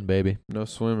swimming nice. then, baby. No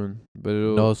swimming. But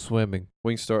No swimming.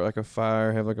 we can start like a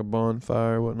fire, have like a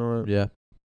bonfire, whatnot. Yeah.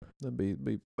 That'd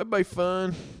be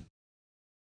fun.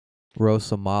 Roast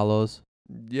some mallows.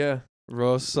 Yeah.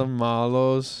 Roast some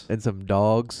mallows. And some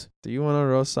dogs. Do you want to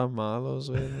roast some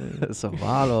mallows with me? Some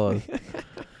mallows.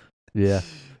 Yeah.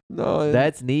 No.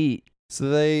 That's neat.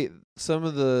 So some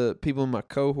of the people in my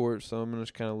cohort, so I'm going to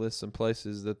just kind of list some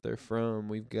places that they're from.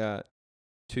 We've got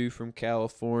 2 from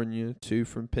California, 2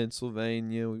 from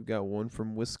Pennsylvania. We've got 1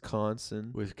 from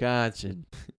Wisconsin.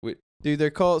 Dude,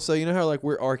 they're called, so you know how like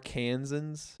we're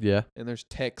Arkansans? Yeah. And there's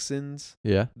Texans?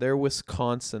 Yeah. They're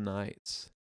Wisconsinites.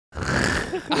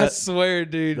 I swear,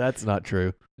 dude. That's not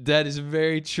true. That is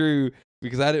very true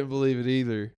because I didn't believe it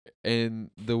either. And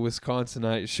the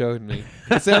Wisconsinites showed me.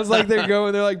 It sounds like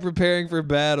they're like preparing for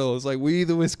battle. It's like, we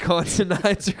the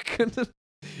Wisconsinites are going to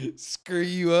screw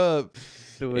you up.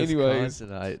 The Anyways,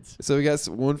 Wisconsinites. so we got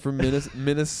 1 from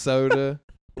Minnesota.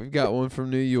 We've got 1 from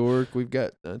New York. We've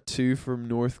got 2 from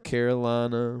North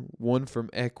Carolina. 1 from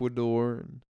Ecuador.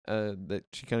 That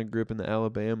she kind of grew up in the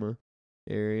Alabama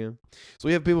area. So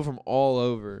we have people from all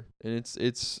over, and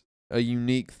it's a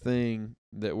unique thing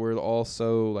that we're all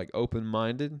so like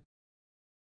open-minded.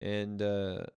 And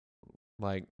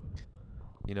like,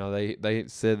 they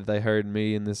said that they heard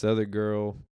me and this other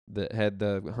girl that had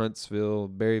the Huntsville,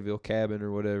 Berryville cabin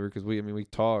or whatever, because we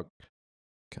talk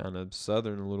kind of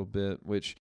Southern a little bit,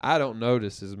 which I don't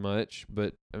notice as much,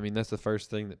 but I mean that's the first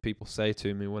thing that people say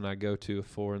to me when I go to a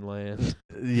foreign land.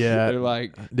 Yeah. They're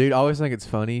like, dude, I always think it's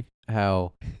funny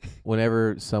how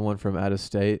whenever someone from out of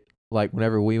state, like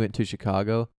whenever we went to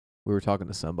Chicago, we were talking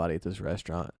to somebody at this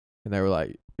restaurant and they were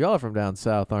like, y'all are from down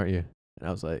south, aren't you? And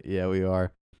I was like, yeah, we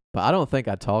are. But I don't think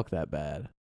I talk that bad.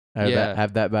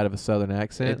 Have that bad of a southern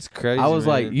accent. it's crazy. I was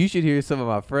man. like, you should hear some of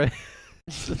my friends.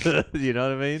 You know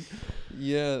what I mean?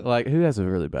 Yeah. Like, who has a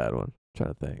really bad one? I'm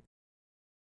trying to think.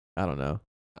 I don't know.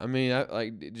 I mean,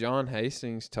 like John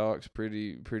Hastings talks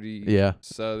pretty Yeah.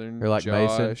 Southern. Or like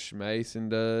Josh Mason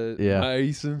does. Yeah.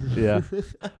 Mason. Yeah.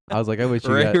 I was like, I wish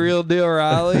you Ray got... Real Deal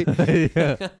Riley.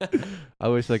 Yeah. I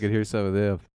wish I could hear some of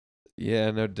them.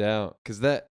 Yeah, no doubt. 'Cause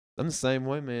I'm the same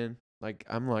way, man. Like,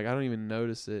 I'm like, I don't even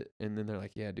notice it. And then they're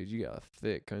like, yeah, dude, you got a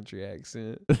thick country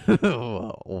accent.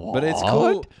 But it's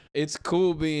cool. It's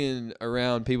cool being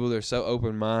around people that are so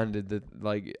open-minded that,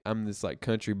 like, I'm this, like,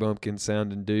 country bumpkin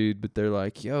sounding dude. But they're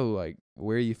like, yo, like,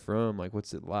 where are you from? Like,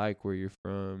 what's it like where you're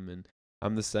from? And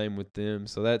I'm the same with them.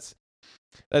 So that's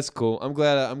cool. I'm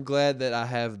glad that I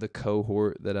have the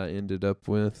cohort that I ended up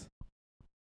with.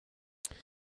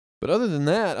 But other than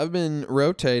that, I've been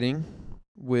rotating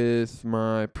with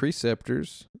my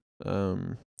preceptors.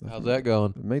 How's that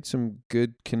going? I've made some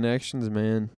good connections,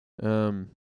 man.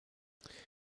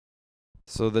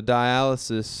 So the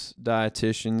dialysis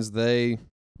dietitians, they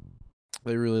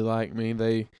really like me.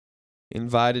 They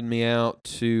invited me out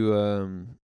to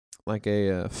like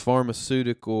a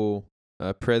pharmaceutical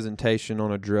presentation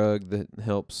on a drug that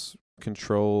helps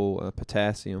control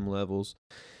potassium levels.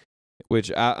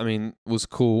 which I mean was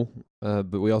cool.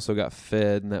 But we also got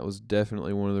fed, and that was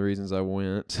definitely one of the reasons I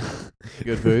went.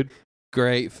 Good food.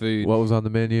 Great food. What was on the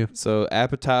menu So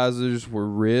appetizers were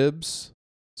ribs,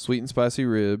 sweet and spicy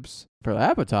ribs for the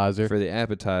appetizer? for the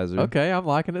appetizer. Okay, I'm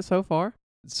liking it so far.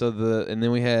 So and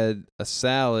then we had a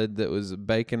salad that was a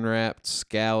bacon wrapped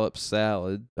scallop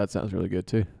salad, That sounds really good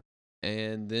too.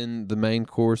 and then the main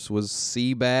course was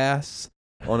sea bass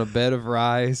on a bed of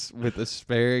rice with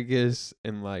asparagus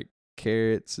and like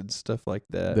carrots and stuff like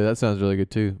that. Dude, that sounds really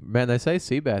good too. Man, they say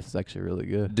sea bass is actually really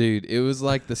good. Dude, it was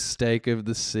like the steak of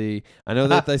the sea. I know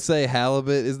that they say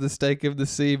halibut is the steak of the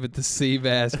sea, but the sea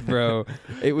bass, bro,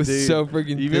 it was Dude, so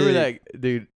freaking You remember thick. that,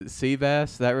 dude? Sea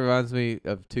bass. That reminds me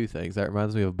of two things. That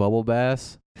reminds me of Bubble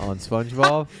Bass on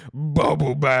SpongeBob,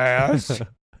 Bubble bass.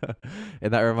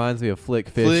 and that reminds me of Flick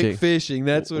Fishing. Flick fishing,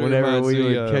 that's what it Whenever reminds we me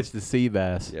would of. catch the sea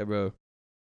bass. Yeah, bro.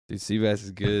 Dude, sea bass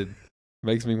is good.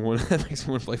 makes me want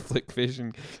to play flick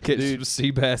fishing, catch Dude, some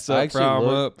sea bass I up, actually fry 'em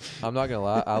up. I'm not gonna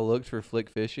lie. I looked for Flick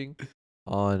Fishing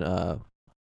on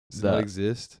Does that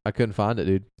exist? I couldn't find it,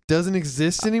 dude. Doesn't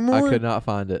exist anymore? I could not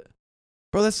find it.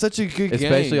 Bro, that's such a good game.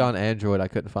 Especially on Android, I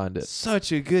couldn't find it.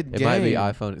 Such a good It game. might be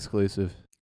iPhone exclusive.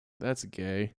 That's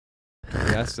gay.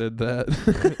 Yeah, I said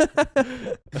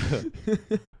that.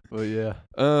 Well, yeah.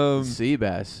 Sea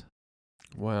bass.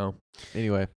 Wow.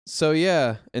 Anyway, So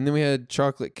yeah, and then we had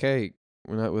chocolate cake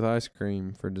with ice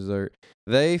cream for dessert.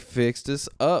 They fixed us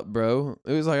up, bro.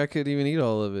 It was like I couldn't even eat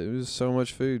all of it. It was so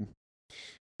much food.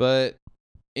 But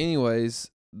anyways,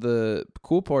 the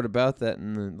cool part about that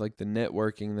and the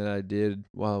networking that I did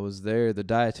while I was there, the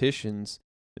dietitians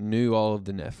knew all of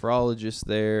the nephrologists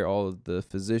there, all of the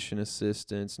physician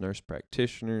assistants, nurse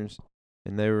practitioners,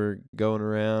 and they were going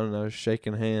around, and I was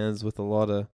shaking hands with a lot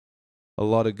of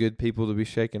good people to be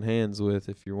shaking hands with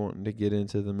if you're wanting to get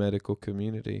into the medical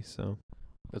community. So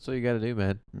that's what you got to do,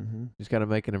 man. Just got to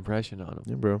make an impression on them.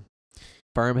 yeah, bro.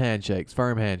 Firm handshakes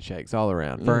all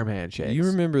around. Yeah. Firm handshakes. You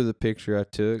remember the picture I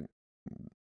took?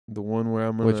 The one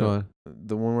where Which one?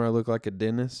 The one where I look like a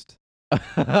dentist. Yeah,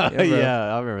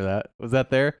 I remember that. Was that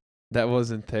there? That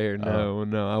wasn't there. Oh.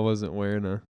 No, I wasn't wearing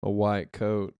a white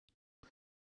coat.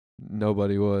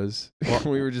 Nobody was.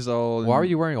 We were just all. Why were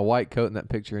you wearing a white coat in that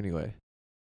picture anyway?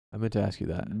 I meant to ask you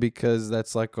that. Because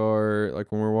that's like when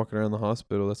we're walking around the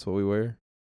hospital, that's what we wear.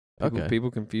 Okay. People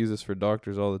confuse us for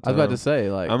doctors all the I time. was about to say,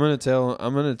 like, I'm gonna tell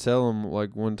them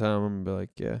like one time. I'm gonna be like,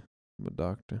 yeah, I'm a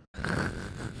doctor.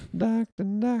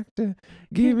 Doctor,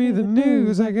 give me the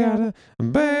news. I got a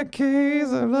bad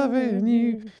case of loving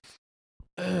you.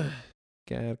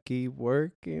 Gotta keep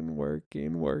working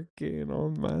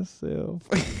on myself.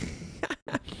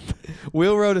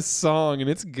 Will wrote a song and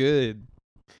it's good.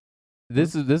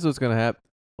 this is what's gonna happen.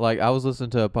 Like, I was listening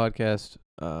to a podcast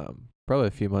probably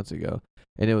a few months ago,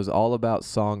 and it was all about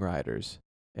songwriters.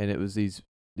 And it was these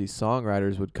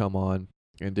songwriters would come on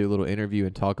and do a little interview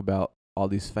and talk about all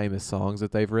these famous songs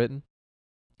that they've written.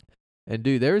 And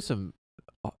dude, there was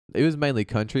it was mainly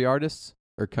country artists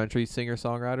or country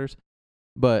singer-songwriters.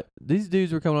 But these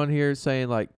dudes were coming on here saying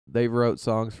like they wrote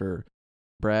songs for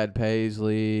Brad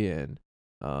Paisley and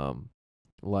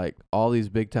like all these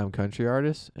big-time country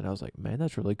artists. And I was like, man,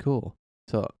 that's really cool.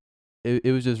 So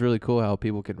it was just really cool how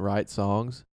people can write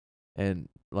songs and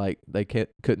like they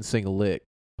couldn't sing a lick,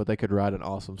 but they could write an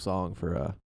awesome song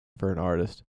for an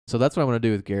artist. So that's what I'm gonna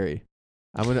do with Gary.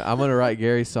 I'm gonna write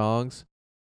Gary songs,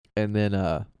 and then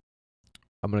I'm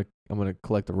gonna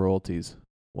collect the royalties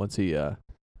once I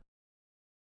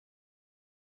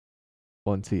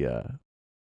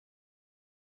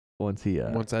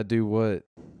do what?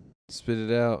 Spit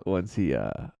it out.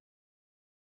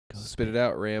 Spit it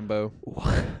out, Rambo.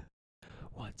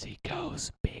 Once he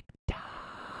goes big time.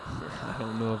 I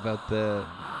don't know about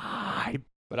that.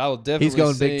 But I will definitely He's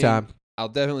going big time. I'll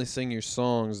definitely sing your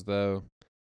songs though.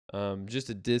 Just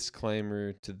a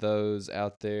disclaimer to those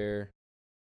out there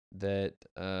that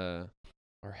are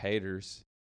haters.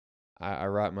 I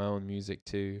write my own music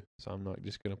too, so I'm not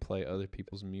just gonna play other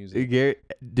people's music. Gary,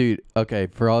 dude, okay,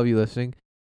 for all of you listening,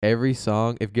 every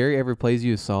song, if Gary ever plays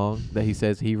you a song that he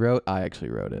says he wrote, I actually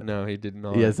wrote it. No, he did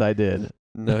not. Yes, I did.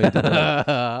 No, he did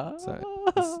not. Sorry.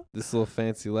 This little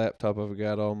fancy laptop, I've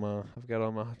got all my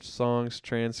songs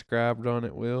transcribed on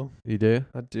it, Will. You do?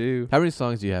 I do. How many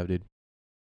songs do you have, dude?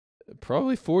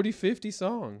 Probably 40, 50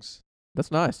 songs. That's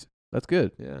nice. That's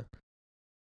good. Yeah.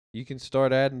 You can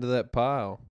start adding to that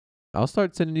pile. I'll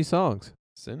start sending you songs.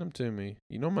 Send them to me.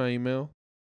 You know my email.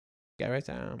 Gary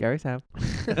Time. Gary's time.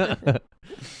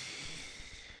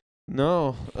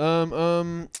 No.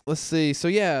 Let's see. So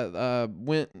yeah,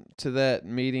 went to that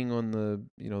meeting on the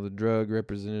drug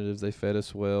representatives. They fed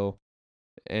us well.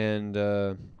 And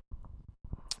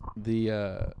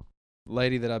the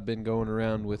lady that I've been going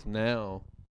around with now,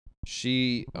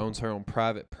 she owns her own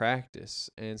private practice.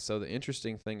 And so the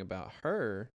interesting thing about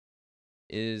her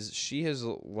is she has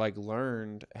like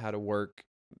learned how to work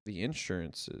the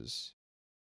insurances.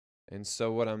 And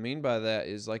so what I mean by that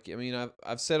is like, I mean,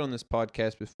 I've said on this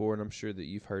podcast before, and I'm sure that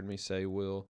you've heard me say,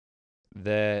 Will,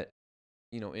 that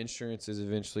insurance is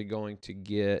eventually going to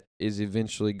get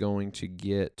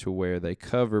to where they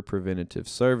cover preventative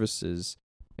services,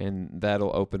 and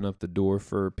that'll open up the door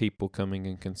for people coming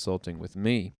and consulting with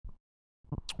me.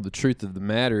 The truth of the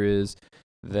matter is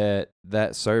that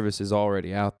service is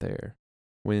already out there.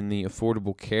 When the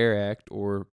Affordable Care Act,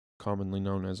 or commonly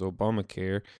known as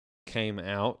Obamacare, came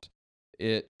out,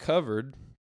 it covered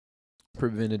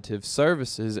preventative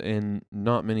services, and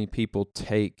not many people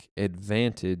take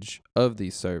advantage of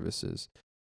these services.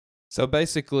 So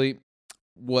basically,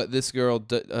 what this girl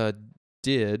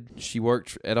did, she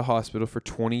worked at a hospital for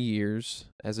 20 years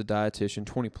as a dietitian.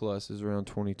 20 plus is around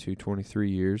 22, 23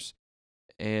 years.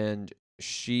 And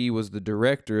she was the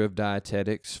director of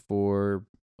dietetics for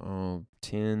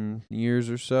 10 years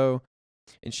or so.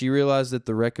 And she realized that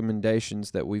the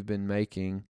recommendations that we've been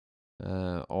making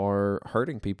are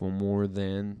hurting people more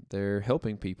than they're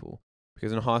helping people.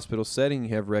 Because in a hospital setting,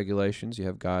 you have regulations, you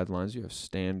have guidelines, you have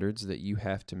standards that you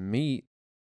have to meet,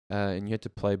 and you have to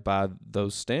play by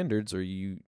those standards, or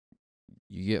you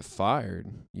get fired.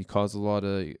 You cause a lot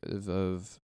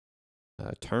of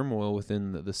turmoil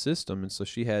within the system. And so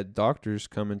she had doctors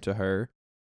coming to her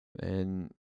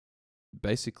and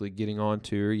basically getting on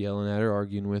to her, yelling at her,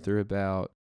 arguing with her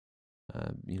about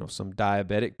some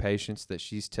diabetic patients that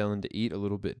she's telling to eat a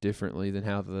little bit differently than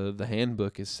how the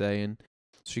handbook is saying.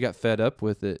 She got fed up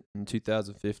with it. In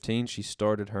 2015, she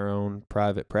started her own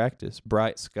private practice,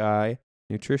 Bright Sky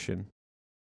Nutrition.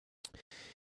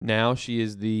 Now she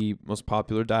is the most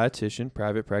popular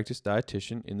private practice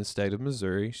dietitian in the state of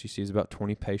Missouri. She sees about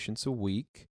 20 patients a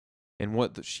week. And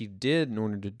what she did in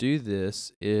order to do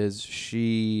this is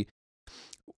she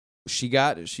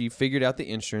figured out the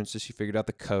insurances, she figured out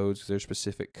the codes, because there's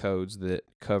specific codes that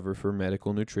cover for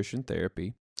medical nutrition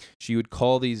therapy. She would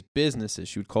call these businesses,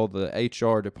 she would call the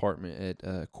HR department at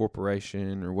a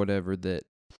corporation or whatever that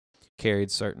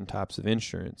carried certain types of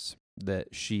insurance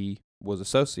that she was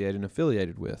associated and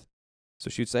affiliated with. So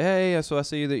she would say, hey, so I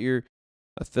see that you're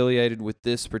affiliated with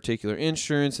this particular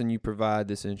insurance and you provide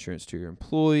this insurance to your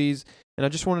employees. And I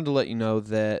just wanted to let you know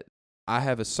that I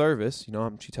have a service.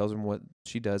 She tells them what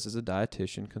she does as a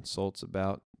dietitian, consults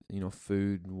about,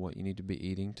 food and what you need to be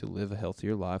eating to live a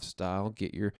healthier lifestyle,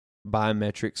 get your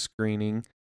biometric screening,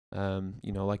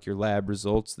 like your lab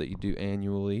results that you do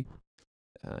annually,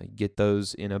 get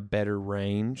those in a better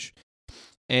range.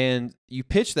 And you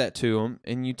pitch that to them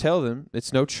and you tell them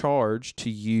it's no charge to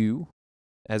you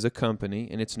as a company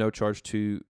and it's no charge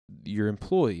to your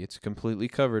employee. It's completely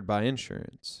covered by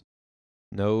insurance.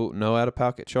 No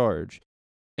out-of-pocket charge.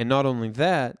 And not only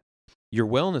that, your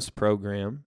wellness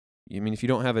program, if you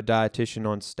don't have a dietitian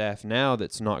on staff now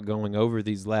that's not going over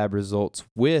these lab results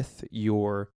with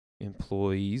your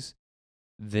employees,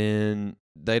 then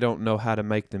they don't know how to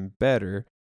make them better.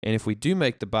 And if we do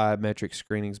make the biometric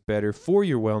screenings better for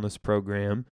your wellness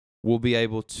program, we'll be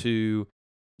able to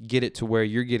get it to where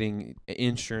you're getting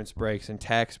insurance breaks and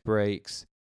tax breaks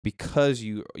because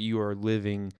you are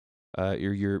living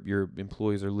your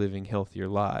employees are living healthier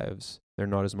lives. They're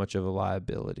not as much of a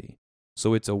liability.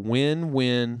 So it's a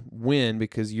win-win-win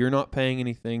because you're not paying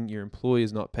anything, your employee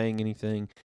is not paying anything,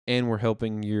 and we're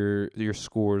helping your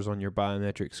scores on your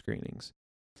biometric screenings.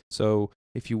 So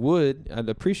if you would, I'd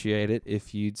appreciate it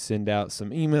if you'd send out some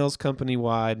emails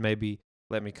company-wide, maybe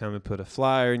let me come and put a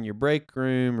flyer in your break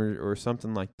room or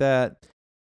something like that.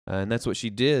 And that's what she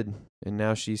did. And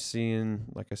now she's seeing,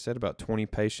 like I said, about 20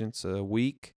 patients a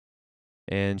week.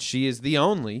 And she is the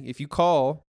only, if you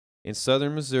call in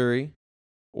southern Missouri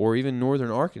or even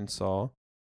northern Arkansas,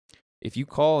 if you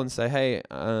call and say, hey,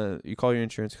 you call your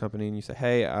insurance company and you say,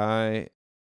 hey, I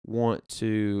want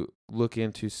to look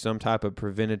into some type of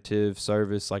preventative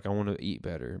service, like I want to eat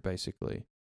better, basically.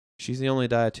 She's the only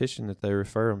dietitian that they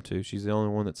refer them to. She's the only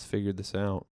one that's figured this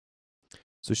out.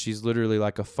 So she's literally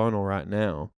like a funnel right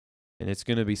now. And it's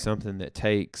going to be something that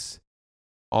takes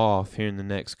off here in the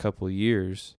next couple of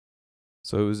years.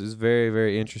 So it was very,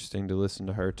 very interesting to listen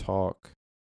to her talk.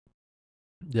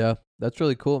 Yeah, that's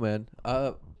really cool, man.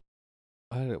 While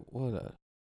you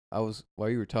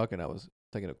were talking, I was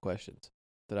thinking of questions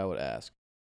that I would ask.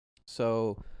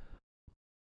 So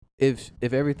if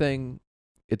everything,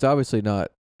 it's obviously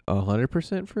not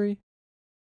 100% free,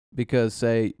 because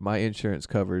say my insurance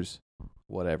covers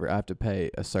whatever, I have to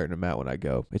pay a certain amount when I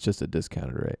go. It's just a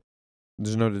discounted rate.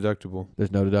 There's no deductible.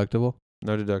 There's no deductible.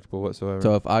 No deductible whatsoever.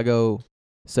 So if I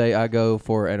go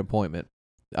for an appointment,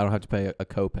 I don't have to pay a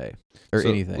copay or So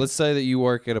anything. let's say that you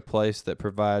work at a place that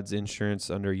provides insurance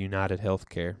under United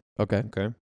Healthcare. Okay.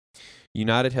 Okay.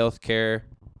 United Healthcare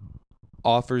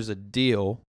offers a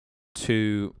deal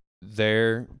to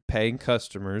their paying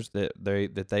customers that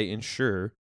they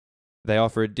insure. They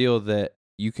offer a deal that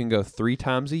you can go 3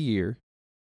 times a year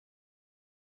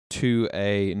to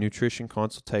a nutrition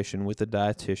consultation with a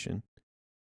dietitian,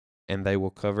 and they will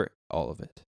cover all of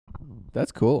it.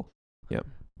 That's cool. Yep.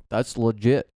 That's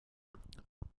legit.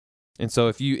 And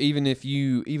so even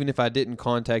if I didn't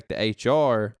contact the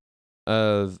HR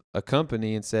of a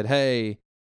company and said, hey,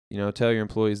 tell your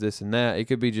employees this and that, it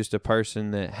could be just a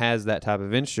person that has that type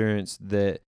of insurance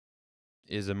that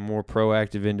is a more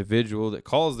proactive individual that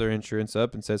calls their insurance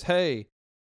up and says, hey,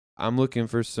 I'm looking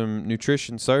for some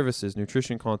nutrition services,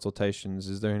 nutrition consultations.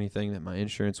 Is there anything that my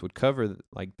insurance would cover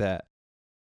like that?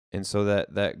 And so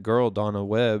that girl, Donna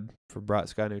Webb for Bright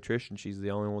Sky Nutrition, she's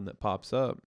the only one that pops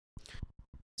up.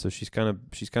 So she's kind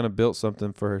of built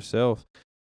something for herself.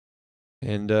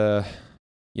 And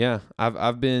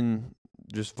I've been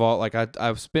just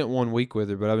I've spent 1 week with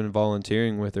her, but I've been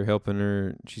volunteering with her, helping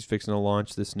her. She's fixing to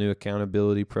launch this new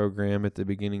accountability program at the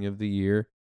beginning of the year.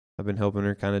 I've been helping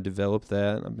her kind of develop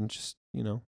that. I've been just,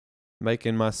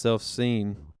 making myself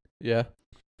seen. Yeah.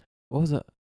 What was it?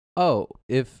 Oh,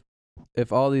 if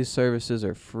all these services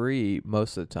are free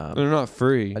most of the time. They're not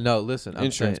free. No, listen.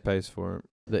 Insurance pays for it.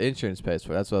 The insurance pays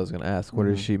for it. That's what I was going to ask. Where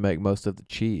does she make most of the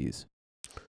cheese?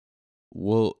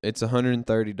 Well, it's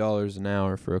 $130 an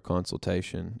hour for a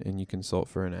consultation, and you consult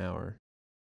for an hour.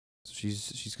 So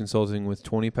she's consulting with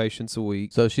 20 patients a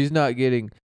week. So she's not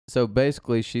getting. So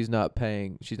basically, she's not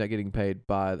getting paid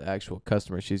by the actual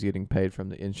customer. She's getting paid from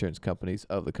the insurance companies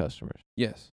of the customers.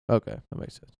 Yes. Okay, that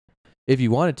makes sense. If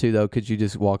you wanted to, though, could you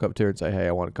just walk up to her and say, hey,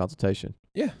 I want a consultation?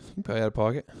 Yeah, you can pay out of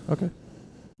pocket. Okay.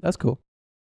 That's cool.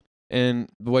 And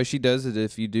the way she does it,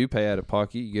 if you do pay out of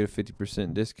pocket, you get a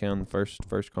 50% discount on the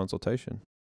first consultation.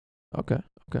 Okay.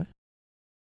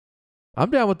 I'm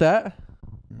down with that.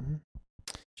 Mm-hmm.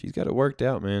 She's got it worked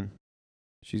out, man.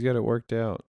 She's got it worked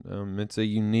out. It's a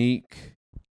unique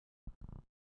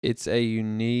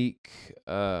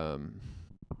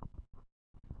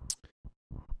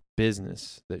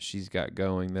business that she's got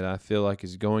going that I feel like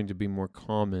is going to be more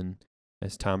common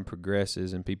as time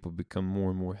progresses and people become more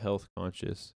and more health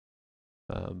conscious.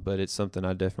 But it's something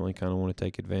I definitely kind of want to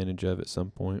take advantage of at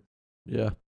some point.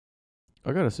 Yeah.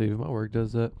 I got to see if my work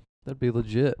does that. That'd be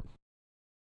legit.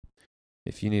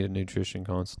 If you need a nutrition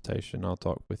consultation, I'll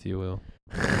talk with you, Will.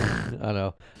 I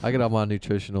know. I get all my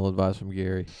nutritional advice from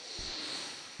Gary.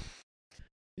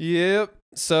 Yep.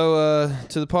 So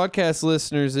to the podcast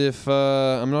listeners, if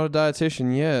I'm not a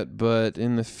dietitian yet, but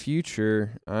in the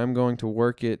future, I'm going to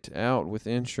work it out with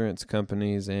insurance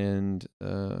companies and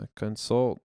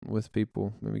consult with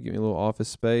people. Maybe give me a little office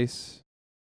space.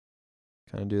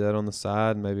 Kind of do that on the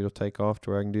side. Maybe it'll take off to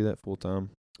where I can do that full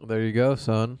time. There you go,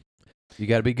 son. You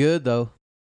got to be good, though.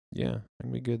 Yeah, I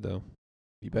can be good, though.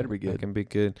 You better be good. I can be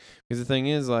good. Because the thing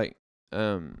is, as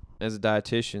a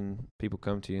dietitian, people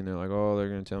come to you and they're like, oh, they're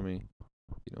going to tell me,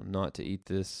 not to eat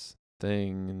this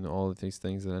thing and all of these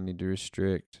things that I need to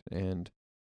restrict. And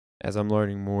as I'm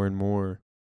learning more and more,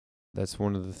 that's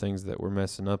one of the things that we're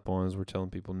messing up on is we're telling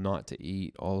people not to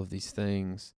eat all of these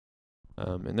things.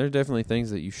 And there's definitely things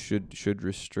that you should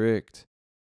restrict,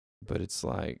 but it's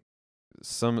like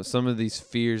some of these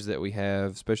fears that we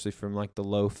have, especially from like the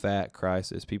low fat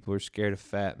crisis, people are scared of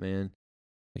fat, man.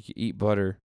 Like you eat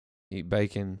butter, eat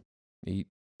bacon, eat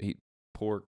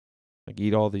pork, like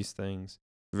eat all these things.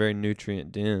 Very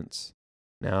nutrient dense.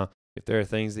 Now, if there are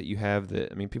things that you have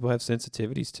people have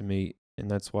sensitivities to meat, and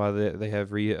that's why they have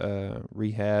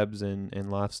rehabs and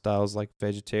lifestyles like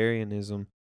vegetarianism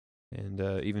and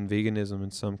even veganism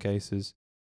in some cases.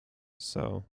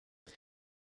 So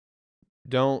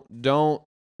don't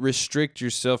restrict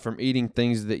yourself from eating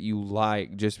things that you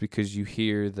like just because you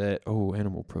hear that, oh,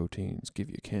 animal proteins give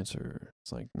you cancer.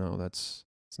 It's like, no, it's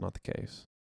not the case.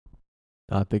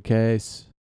 Not the case.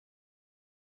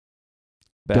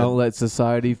 Don't let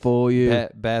society fool you.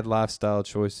 Bad lifestyle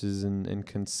choices and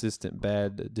consistent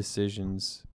bad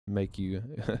decisions make you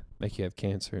have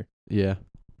cancer. Yeah.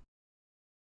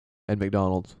 And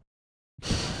McDonald's.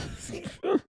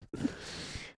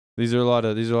 These are a lot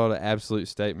of absolute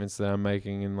statements that I'm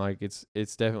making, and like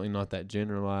it's definitely not that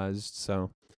generalized.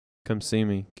 So come see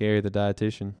me, Gary the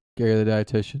dietitian. Gary the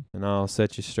dietitian. And I'll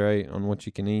set you straight on what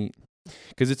you can eat.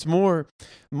 Because it's more,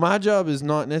 my job is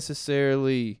not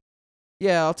necessarily,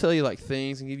 I'll tell you like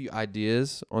things and give you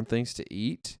ideas on things to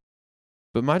eat.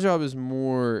 But my job is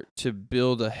more to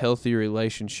build a healthy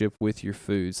relationship with your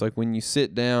foods. Like when you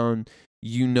sit down,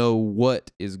 you know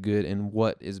what is good and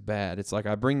what is bad. It's like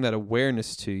I bring that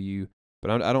awareness to you,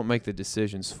 but I don't make the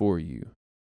decisions for you.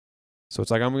 So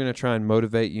it's like I'm going to try and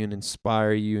motivate you and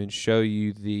inspire you and show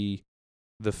you the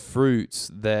fruits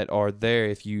that are there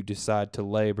if you decide to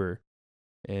labor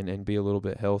and be a little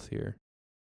bit healthier.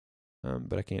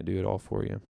 But I can't do it all for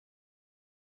you.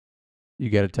 You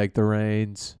got to take the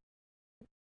reins.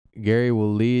 Gary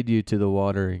will lead you to the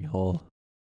watering hole,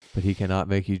 but he cannot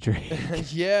make you drink.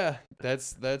 Yeah,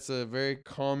 that's a very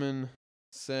common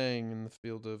saying in the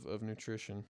field of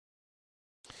nutrition.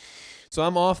 So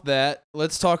I'm off that.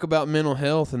 Let's talk about mental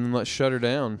health and then let's shut her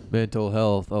down. Mental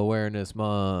Health Awareness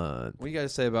Month. What do you got to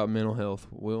say about mental health,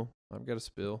 Will? I've got a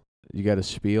spiel. You got a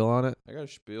spiel on it? I got a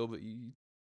spiel, but you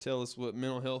tell us what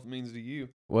mental health means to you.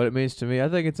 What it means to me, I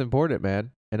think it's important,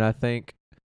 man. And I think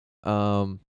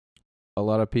a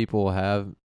lot of people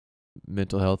have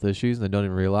mental health issues and they don't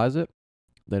even realize it.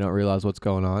 They don't realize what's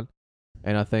going on.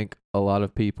 And I think a lot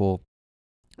of people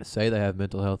say they have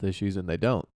mental health issues and they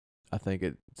don't. I think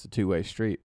it's a two-way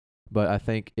street. But I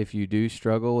think if you do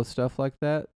struggle with stuff like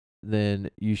that, then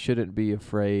you shouldn't be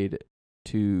afraid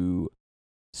to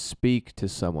speak to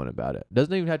someone about it.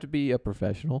 Doesn't even have to be a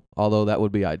professional, although that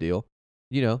would be ideal.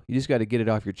 You know, you just got to get it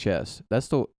off your chest. That's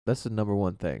the number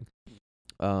one thing.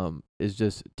 Is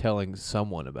just telling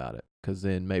someone about it, because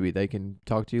then maybe they can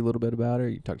talk to you a little bit about it, or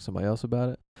you can talk to somebody else about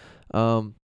it.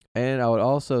 And I would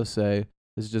also say,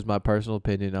 this is just my personal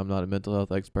opinion, I'm not a mental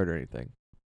health expert or anything,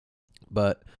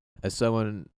 but as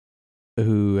someone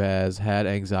who has had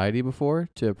anxiety before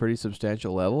to a pretty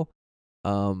substantial level,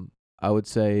 I would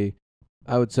say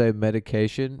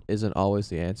medication isn't always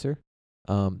the answer.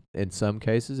 In some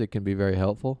cases it can be very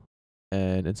helpful,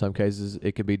 and in some cases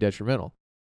it can be detrimental.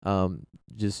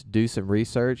 Just do some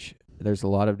research. There's a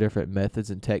lot of different methods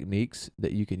and techniques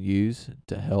that you can use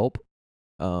to help.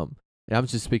 And I'm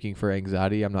just speaking for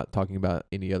anxiety. I'm not talking about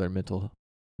any other mental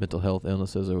health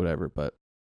illnesses or whatever, but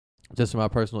just from my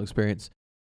personal experience,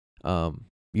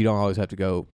 you don't always have to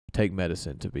go take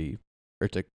medicine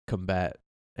to combat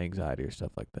anxiety or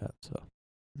stuff like that. So,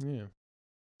 yeah.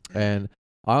 And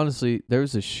honestly, there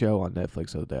was a show on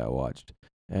Netflix the other day I watched,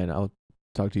 and I'll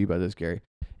talk to you about this, Gary.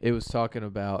 It was talking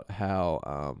about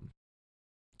how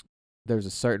there's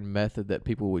a certain method that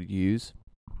people would use,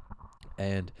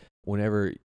 and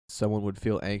whenever someone would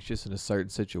feel anxious in a certain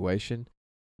situation,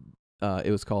 it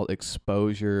was called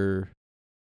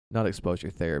not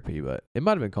exposure therapy, but it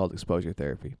might have been called exposure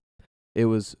therapy. It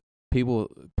was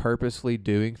people purposely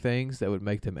doing things that would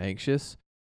make them anxious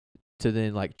to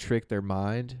then like trick their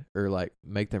mind or like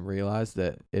make them realize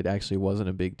that it actually wasn't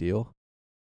a big deal.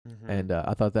 Mm-hmm. And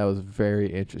I thought that was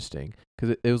very interesting,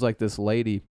 because it was like this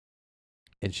lady,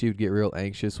 and she would get real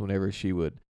anxious whenever she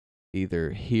would either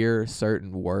hear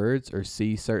certain words or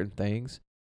see certain things.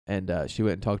 And she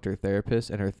went and talked to her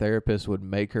therapist, and her therapist would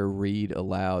make her read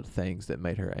aloud things that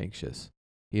made her anxious.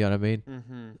 You know what I mean?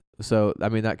 Mm-hmm. So, I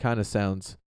mean, that kind of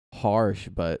sounds harsh,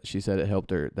 but she said it helped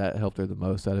her. That helped her the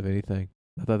most out of anything.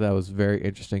 I thought that was very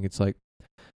interesting. It's like,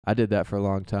 I did that for a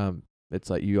long time. It's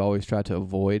like you always try to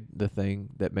avoid the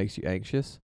thing that makes you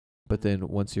anxious, but then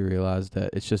once you realize that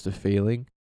it's just a feeling,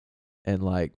 and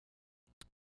like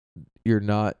your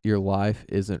life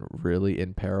isn't really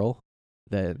in peril,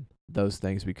 then those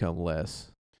things become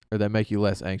less, or they make you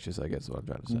less anxious, I guess is what I'm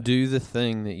trying to say. Do the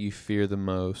thing that you fear the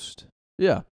most.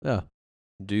 Yeah.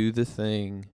 Do the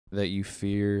thing that you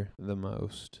fear the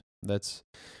most. That's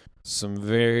some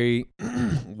very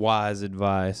wise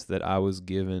advice that I was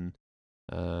given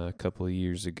a couple of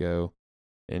years ago,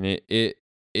 and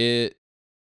it's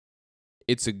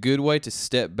a good way to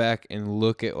step back and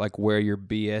look at like where you're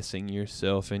BSing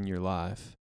yourself in your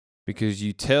life, because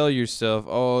you tell yourself,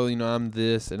 oh, you know, I'm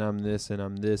this and I'm this and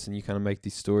I'm this, and you kind of make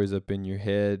these stories up in your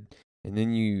head, and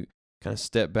then you kind of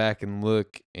step back and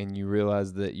look, and you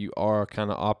realize that you are kind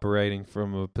of operating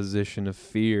from a position of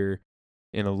fear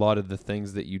in a lot of the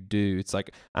things that you do. It's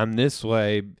like, I'm this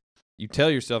way. You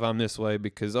tell yourself I'm this way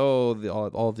because,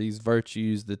 all these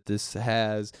virtues that this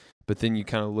has, but then you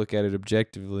kind of look at it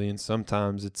objectively, and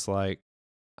sometimes it's like,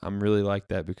 I'm really like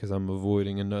that because I'm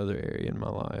avoiding another area in my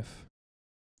life.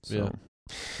 So.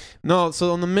 Yeah. No,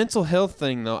 so on the mental health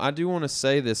thing, though, I do want to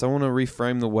say this. I want to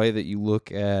reframe the way that you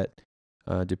look at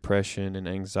depression and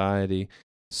anxiety.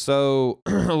 So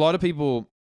a lot of people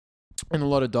and a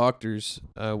lot of doctors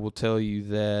will tell you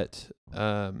that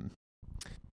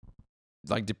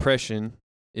like depression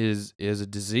is a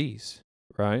disease,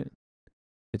 right?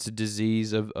 It's a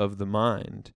disease of the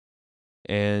mind.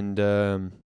 And I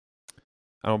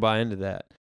don't buy into that.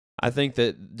 I think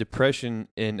that depression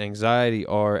and anxiety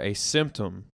are a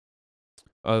symptom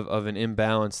of an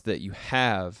imbalance that you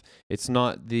have. It's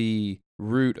not the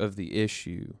root of the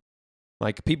issue.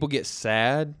 Like, people get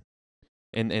sad,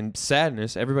 and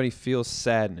sadness, everybody feels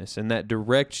sadness, and that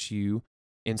directs you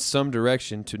in some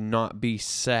direction to not be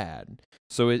sad.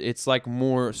 So it's like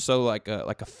more so like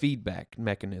a feedback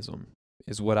mechanism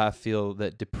is what I feel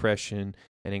that depression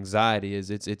and anxiety is.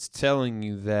 It's telling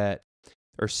you that,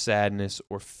 or sadness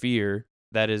or fear,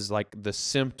 that is like the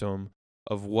symptom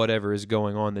of whatever is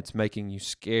going on that's making you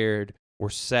scared or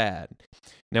sad.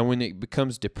 Now, when it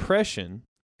becomes depression,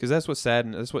 because that's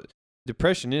what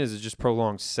depression is just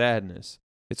prolonged sadness.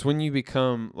 It's when you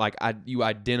become like, you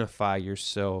identify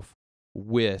yourself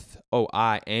with, oh,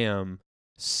 I am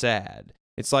sad.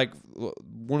 It's like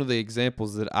one of the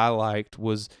examples that I liked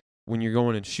was when you're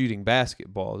going and shooting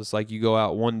basketballs. It's like you go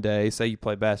out one day, say you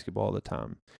play basketball all the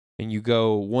time, and you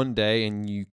go one day and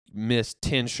you miss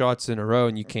 10 shots in a row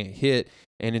and you can't hit.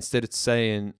 And instead of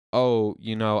saying, oh,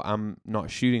 I'm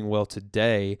not shooting well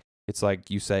today, it's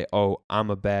like you say, oh, I'm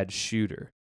a bad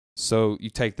shooter. So you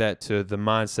take that to the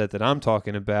mindset that I'm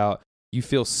talking about. You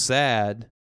feel sad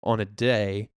on a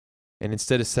day, and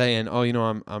instead of saying, oh,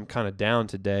 I'm kind of down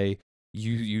today,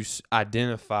 you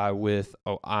identify with,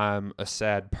 oh, I'm a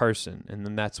sad person, and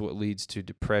then that's what leads to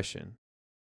depression.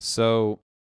 So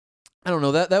I don't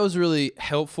know, that was really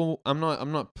helpful. I'm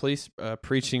not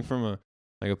preaching from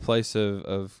a place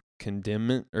of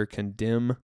condemnment or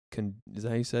is that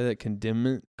how you say that?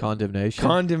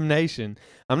 Condemnation.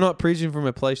 I'm not preaching from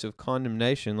a place of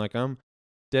condemnation. Like, I'm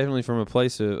definitely from a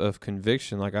place of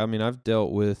conviction. Like, I mean, I've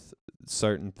dealt with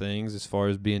certain things as far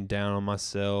as being down on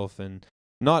myself, and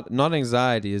not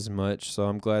anxiety as much. So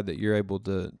I'm glad that you're able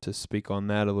to speak on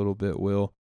that a little bit,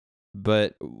 Will.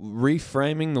 But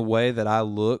reframing the way that I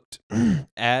looked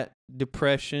at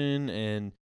depression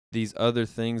and these other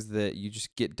things that you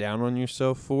just get down on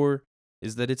yourself for,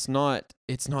 is that it's not,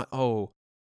 oh,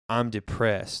 I'm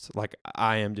depressed. Like,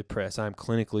 I am depressed. I'm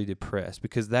clinically depressed,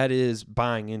 because that is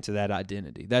buying into that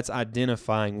identity. That's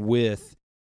identifying with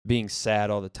being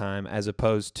sad all the time, as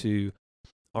opposed to,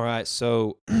 all right,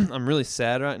 so I'm really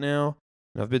sad right now,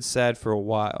 and I've been sad for a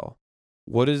while.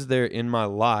 What is there in my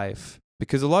life?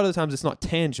 Because a lot of the times it's not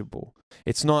tangible.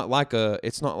 It's not like the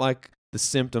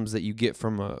symptoms that you get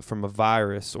from a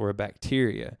virus or a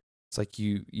bacteria. It's like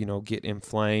you get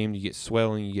inflamed, you get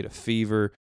swelling, you get a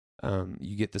fever,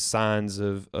 you get the signs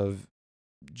of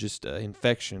just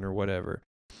infection or whatever.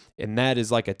 And that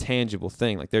is like a tangible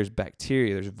thing. Like, there's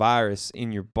bacteria, there's virus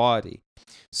in your body.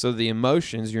 So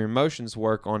your emotions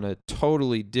work on a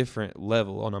totally different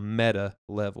level, on a meta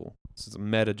level. So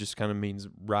meta just kind of means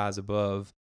rise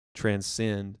above,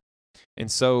 transcend. And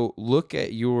so look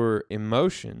at your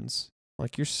emotions.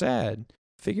 Like, you're sad.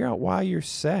 Figure out why you're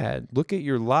sad. Look at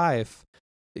your life.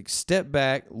 Step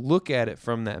back, look at it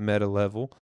from that meta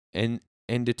level, and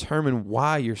determine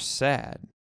why you're sad.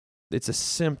 It's a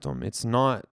symptom. It's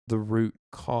not the root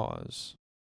cause.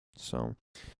 So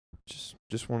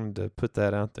just wanted to put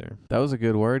that out there. That was a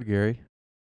good word, Gary.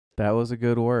 That was a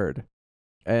good word.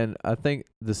 And I think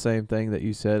the same thing that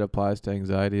you said applies to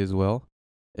anxiety as well.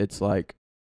 It's like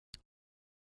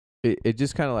it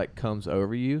just kind of like comes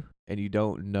over you, and you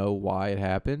don't know why it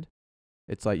happened.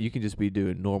 It's like you can just be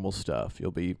doing normal stuff.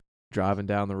 You'll be driving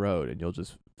down the road, and you'll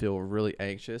just feel really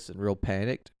anxious and real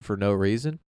panicked for no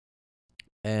reason.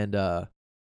 And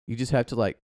you just have to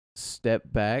like step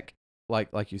back,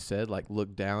 like you said, like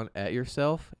look down at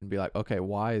yourself and be like, okay,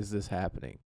 why is this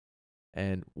happening?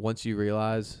 And once you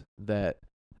realize that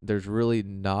there's really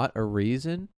not a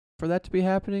reason for that to be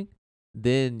happening,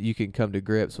 then you can come to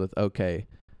grips with, okay,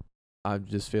 I'm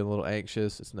just feeling a little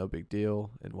anxious. It's no big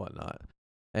deal and whatnot.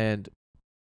 And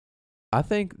I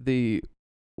think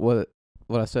what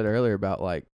I said earlier about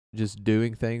like just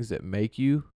doing things that make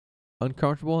you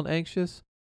uncomfortable and anxious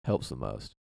helps the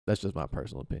most. That's just my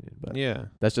personal opinion, but yeah,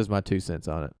 that's just my 2 cents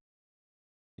on it.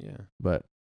 Yeah, but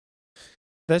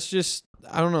that's just,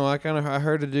 I don't know. I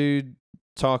heard a dude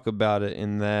talk about it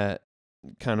in that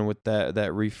kind of with that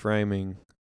reframing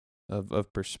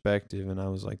of perspective, and I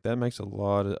was like, that makes a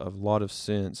lot of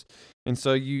sense. And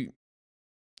so you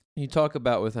talk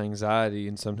about with anxiety,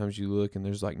 and sometimes you look and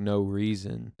there's like no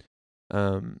reason.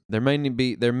 There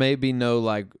may be no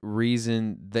like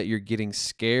reason that you're getting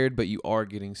scared, but you are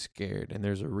getting scared, and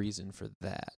there's a reason for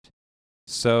that.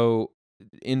 So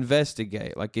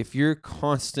investigate. Like, if you're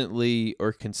constantly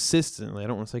or consistently, I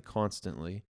don't want to say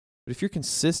constantly, but if you're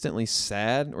consistently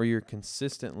sad or you're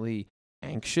consistently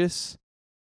anxious,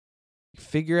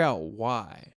 figure out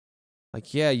why.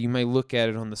 Like, yeah, you may look at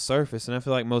it on the surface, and I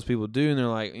feel like most people do, and they're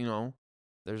like,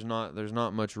 there's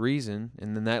not much reason,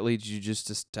 and then that leads you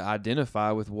just to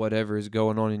identify with whatever is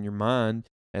going on in your mind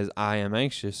as I am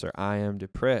anxious or I am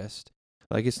depressed.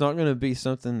 Like, it's not going to be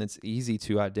something that's easy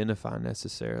to identify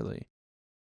necessarily,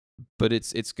 but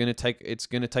it's going to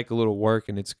take a little work,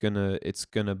 and it's going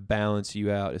to balance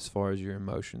you out as far as your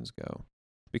emotions go,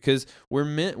 because we're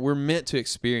meant to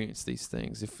experience these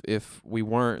things. If we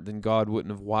weren't, then God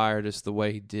wouldn't have wired us the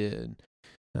way He did.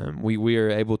 We are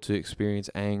able to experience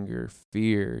anger,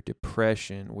 fear,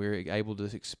 depression. We're able to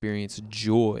experience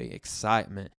joy,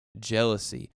 excitement,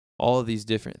 jealousy, all of these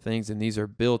different things, and these are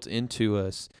built into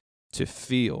us to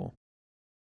feel.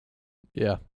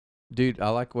 Yeah. Dude, I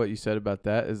like what you said about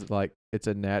that. Is like, it's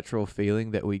a natural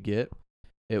feeling that we get.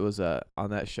 It was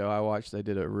on that show I watched, they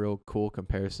did a real cool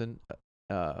comparison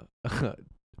to a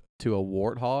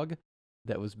warthog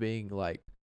that was being like,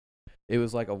 it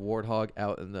was like a warthog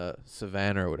out in the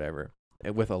savannah or whatever,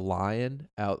 and with a lion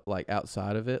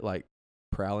outside of it, like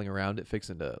prowling around it,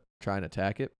 fixing to try and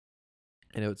attack it.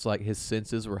 And it's like his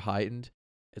senses were heightened.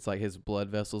 It's like his blood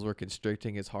vessels were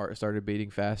constricting. His heart started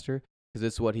beating faster because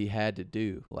it's what he had to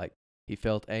do. Like, he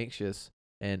felt anxious,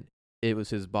 and it was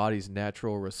his body's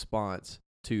natural response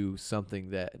to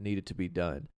something that needed to be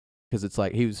done. Because it's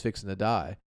like he was fixing to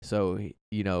die. So,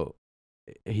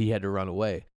 he had to run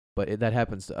away. But that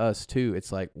happens to us too.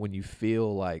 It's like when you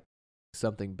feel like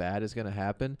something bad is going to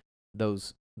happen,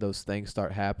 those things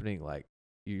start happening. Like,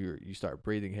 you start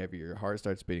breathing heavier, your heart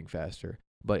starts beating faster.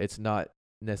 But it's not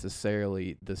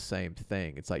necessarily the same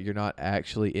thing. It's like you're not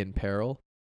actually in peril,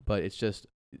 but it's just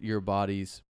your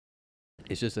body's,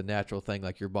 it's just a natural thing.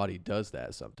 Like, your body does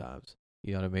that sometimes.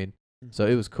 You know what I mean? Mm-hmm. So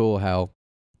it was cool how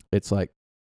it's like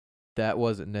that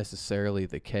wasn't necessarily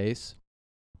the case.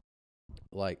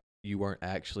 Like, you weren't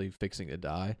actually fixing to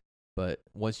die, but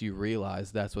once you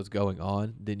realize that's what's going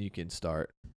on, then you can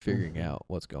start figuring out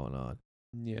what's going on.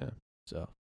 Yeah. So,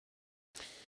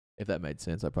 if that made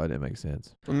sense, that probably didn't make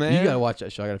sense. Man, you gotta watch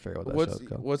that show. I gotta figure out what that show's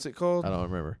called. What's it called? I don't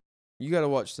remember. You gotta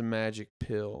watch The Magic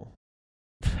Pill.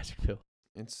 Magic Pill.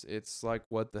 It's like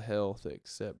What the Health,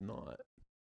 except not.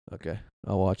 Okay,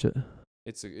 I'll watch it.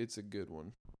 It's a good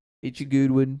one. It's a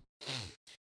good one.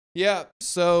 Yeah,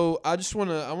 so I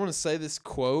want to say this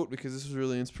quote because this was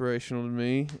really inspirational to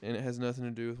me, and it has nothing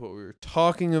to do with what we were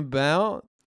talking about.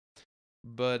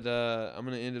 But I'm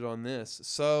going to end it on this.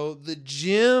 So, the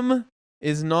gym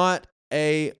is not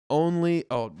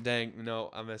oh dang, no,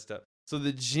 I messed up. So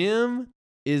the gym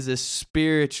is a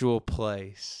spiritual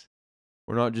place.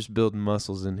 We're not just building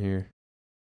muscles in here.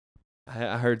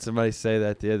 I heard somebody say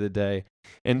that the other day.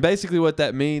 And basically what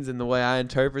that means, and the way I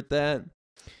interpret that,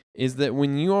 is that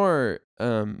when you are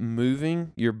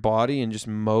moving your body and just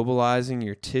mobilizing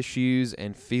your tissues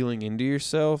and feeling into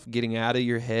yourself, getting out of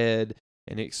your head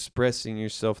and expressing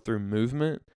yourself through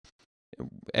movement,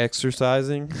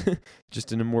 exercising,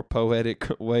 just in a more poetic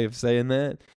way of saying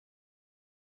that,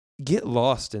 get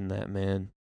lost in that, man.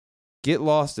 Get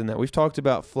lost in that. We've talked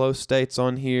about flow states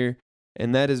on here,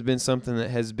 and that has been something that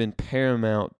has been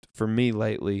paramount for me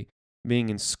lately. Being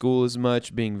in school as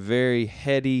much, being very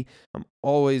heady. I'm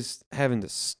always having to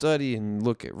study and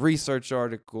look at research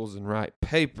articles and write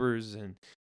papers and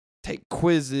take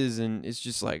quizzes, and it's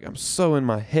just like I'm so in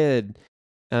my head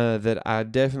that I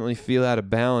definitely feel out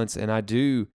of balance, and I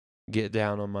do get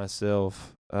down on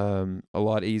myself a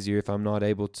lot easier if I'm not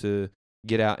able to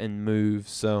get out and move.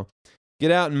 So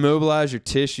get out and mobilize your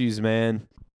tissues, man.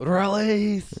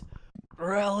 Release.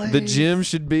 The gym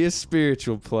should be a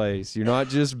spiritual place. You're not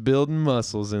just building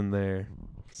muscles in there.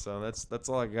 So that's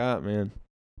all I got, man.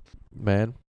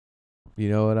 Man, you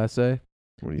know what I say?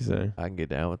 What do you say? I can get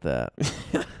down with that.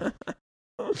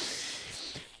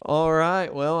 All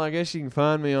right. Well, I guess you can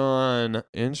find me on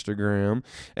Instagram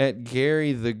at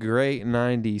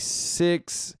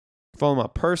GaryTheGreat96. Follow my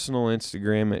personal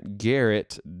Instagram at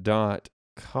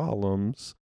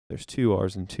Garrett.Columns. There's 2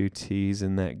 R's and 2 T's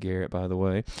in that Garrett, by the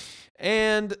way.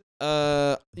 And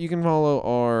you can follow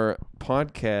our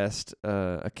podcast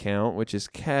account, which is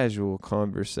Casual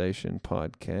Conversation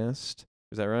Podcast.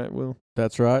 Is that right, Will?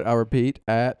 That's right. I repeat,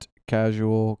 at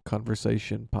Casual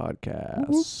Conversation Podcast.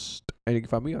 Mm-hmm. And you can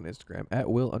find me on Instagram at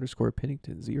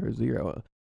Will_Pennington00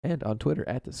 and on Twitter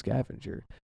at The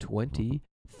Scavenger23.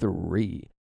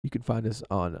 You can find us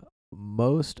on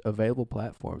most available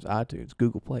platforms: iTunes,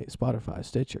 Google Play, Spotify,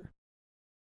 Stitcher.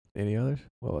 Any others?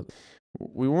 What was it?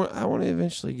 I want to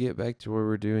eventually get back to where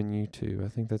we're doing YouTube. I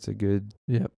think that's a good.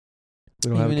 Yep.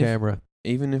 We don't have a camera.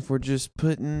 Even if we're just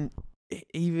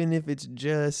even if it's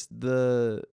just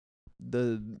the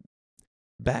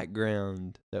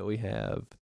background that we have,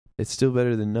 it's still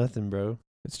better than nothing, bro.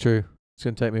 It's true. It's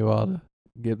gonna take me a while to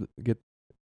get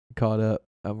caught up.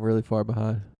 I'm really far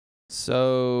behind.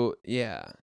 So yeah.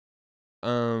 But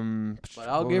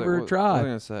I'll what was give I- her a what- try. What was I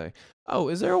gonna say? Oh,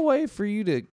 is there a way for you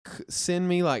to send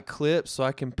me like clips so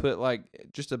I can put like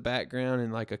just a background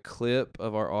and like a clip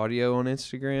of our audio on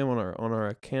Instagram on our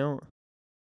account?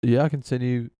 Yeah, I can send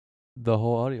you the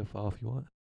whole audio file if you want.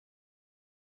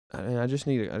 I just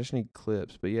need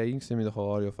clips, but yeah, you can send me the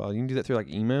whole audio file. You can do that through like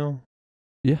email.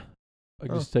 Yeah. I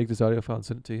can Oh. just take this audio file and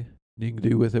send it to you. You can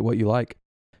do with it what you like.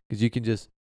 Because you can just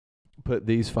put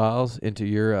these files into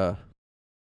your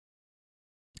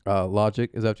Logic.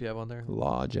 Is that what you have on there?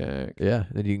 Logic. Yeah.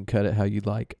 Then you can cut it how you'd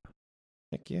like.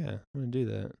 Heck yeah, I'm gonna do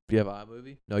that. If you have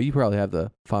iMovie? No, you probably have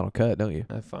the Final Cut, don't you?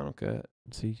 I have Final Cut,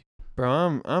 See. bro.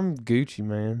 I'm Gucci,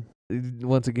 man.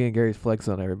 Once again, Gary's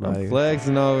flexing on everybody. I'm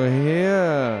flexing over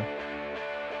here.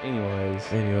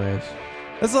 Anyways,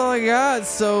 that's all I got.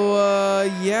 So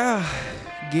yeah,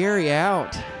 Gary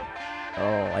out.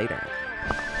 Oh, later.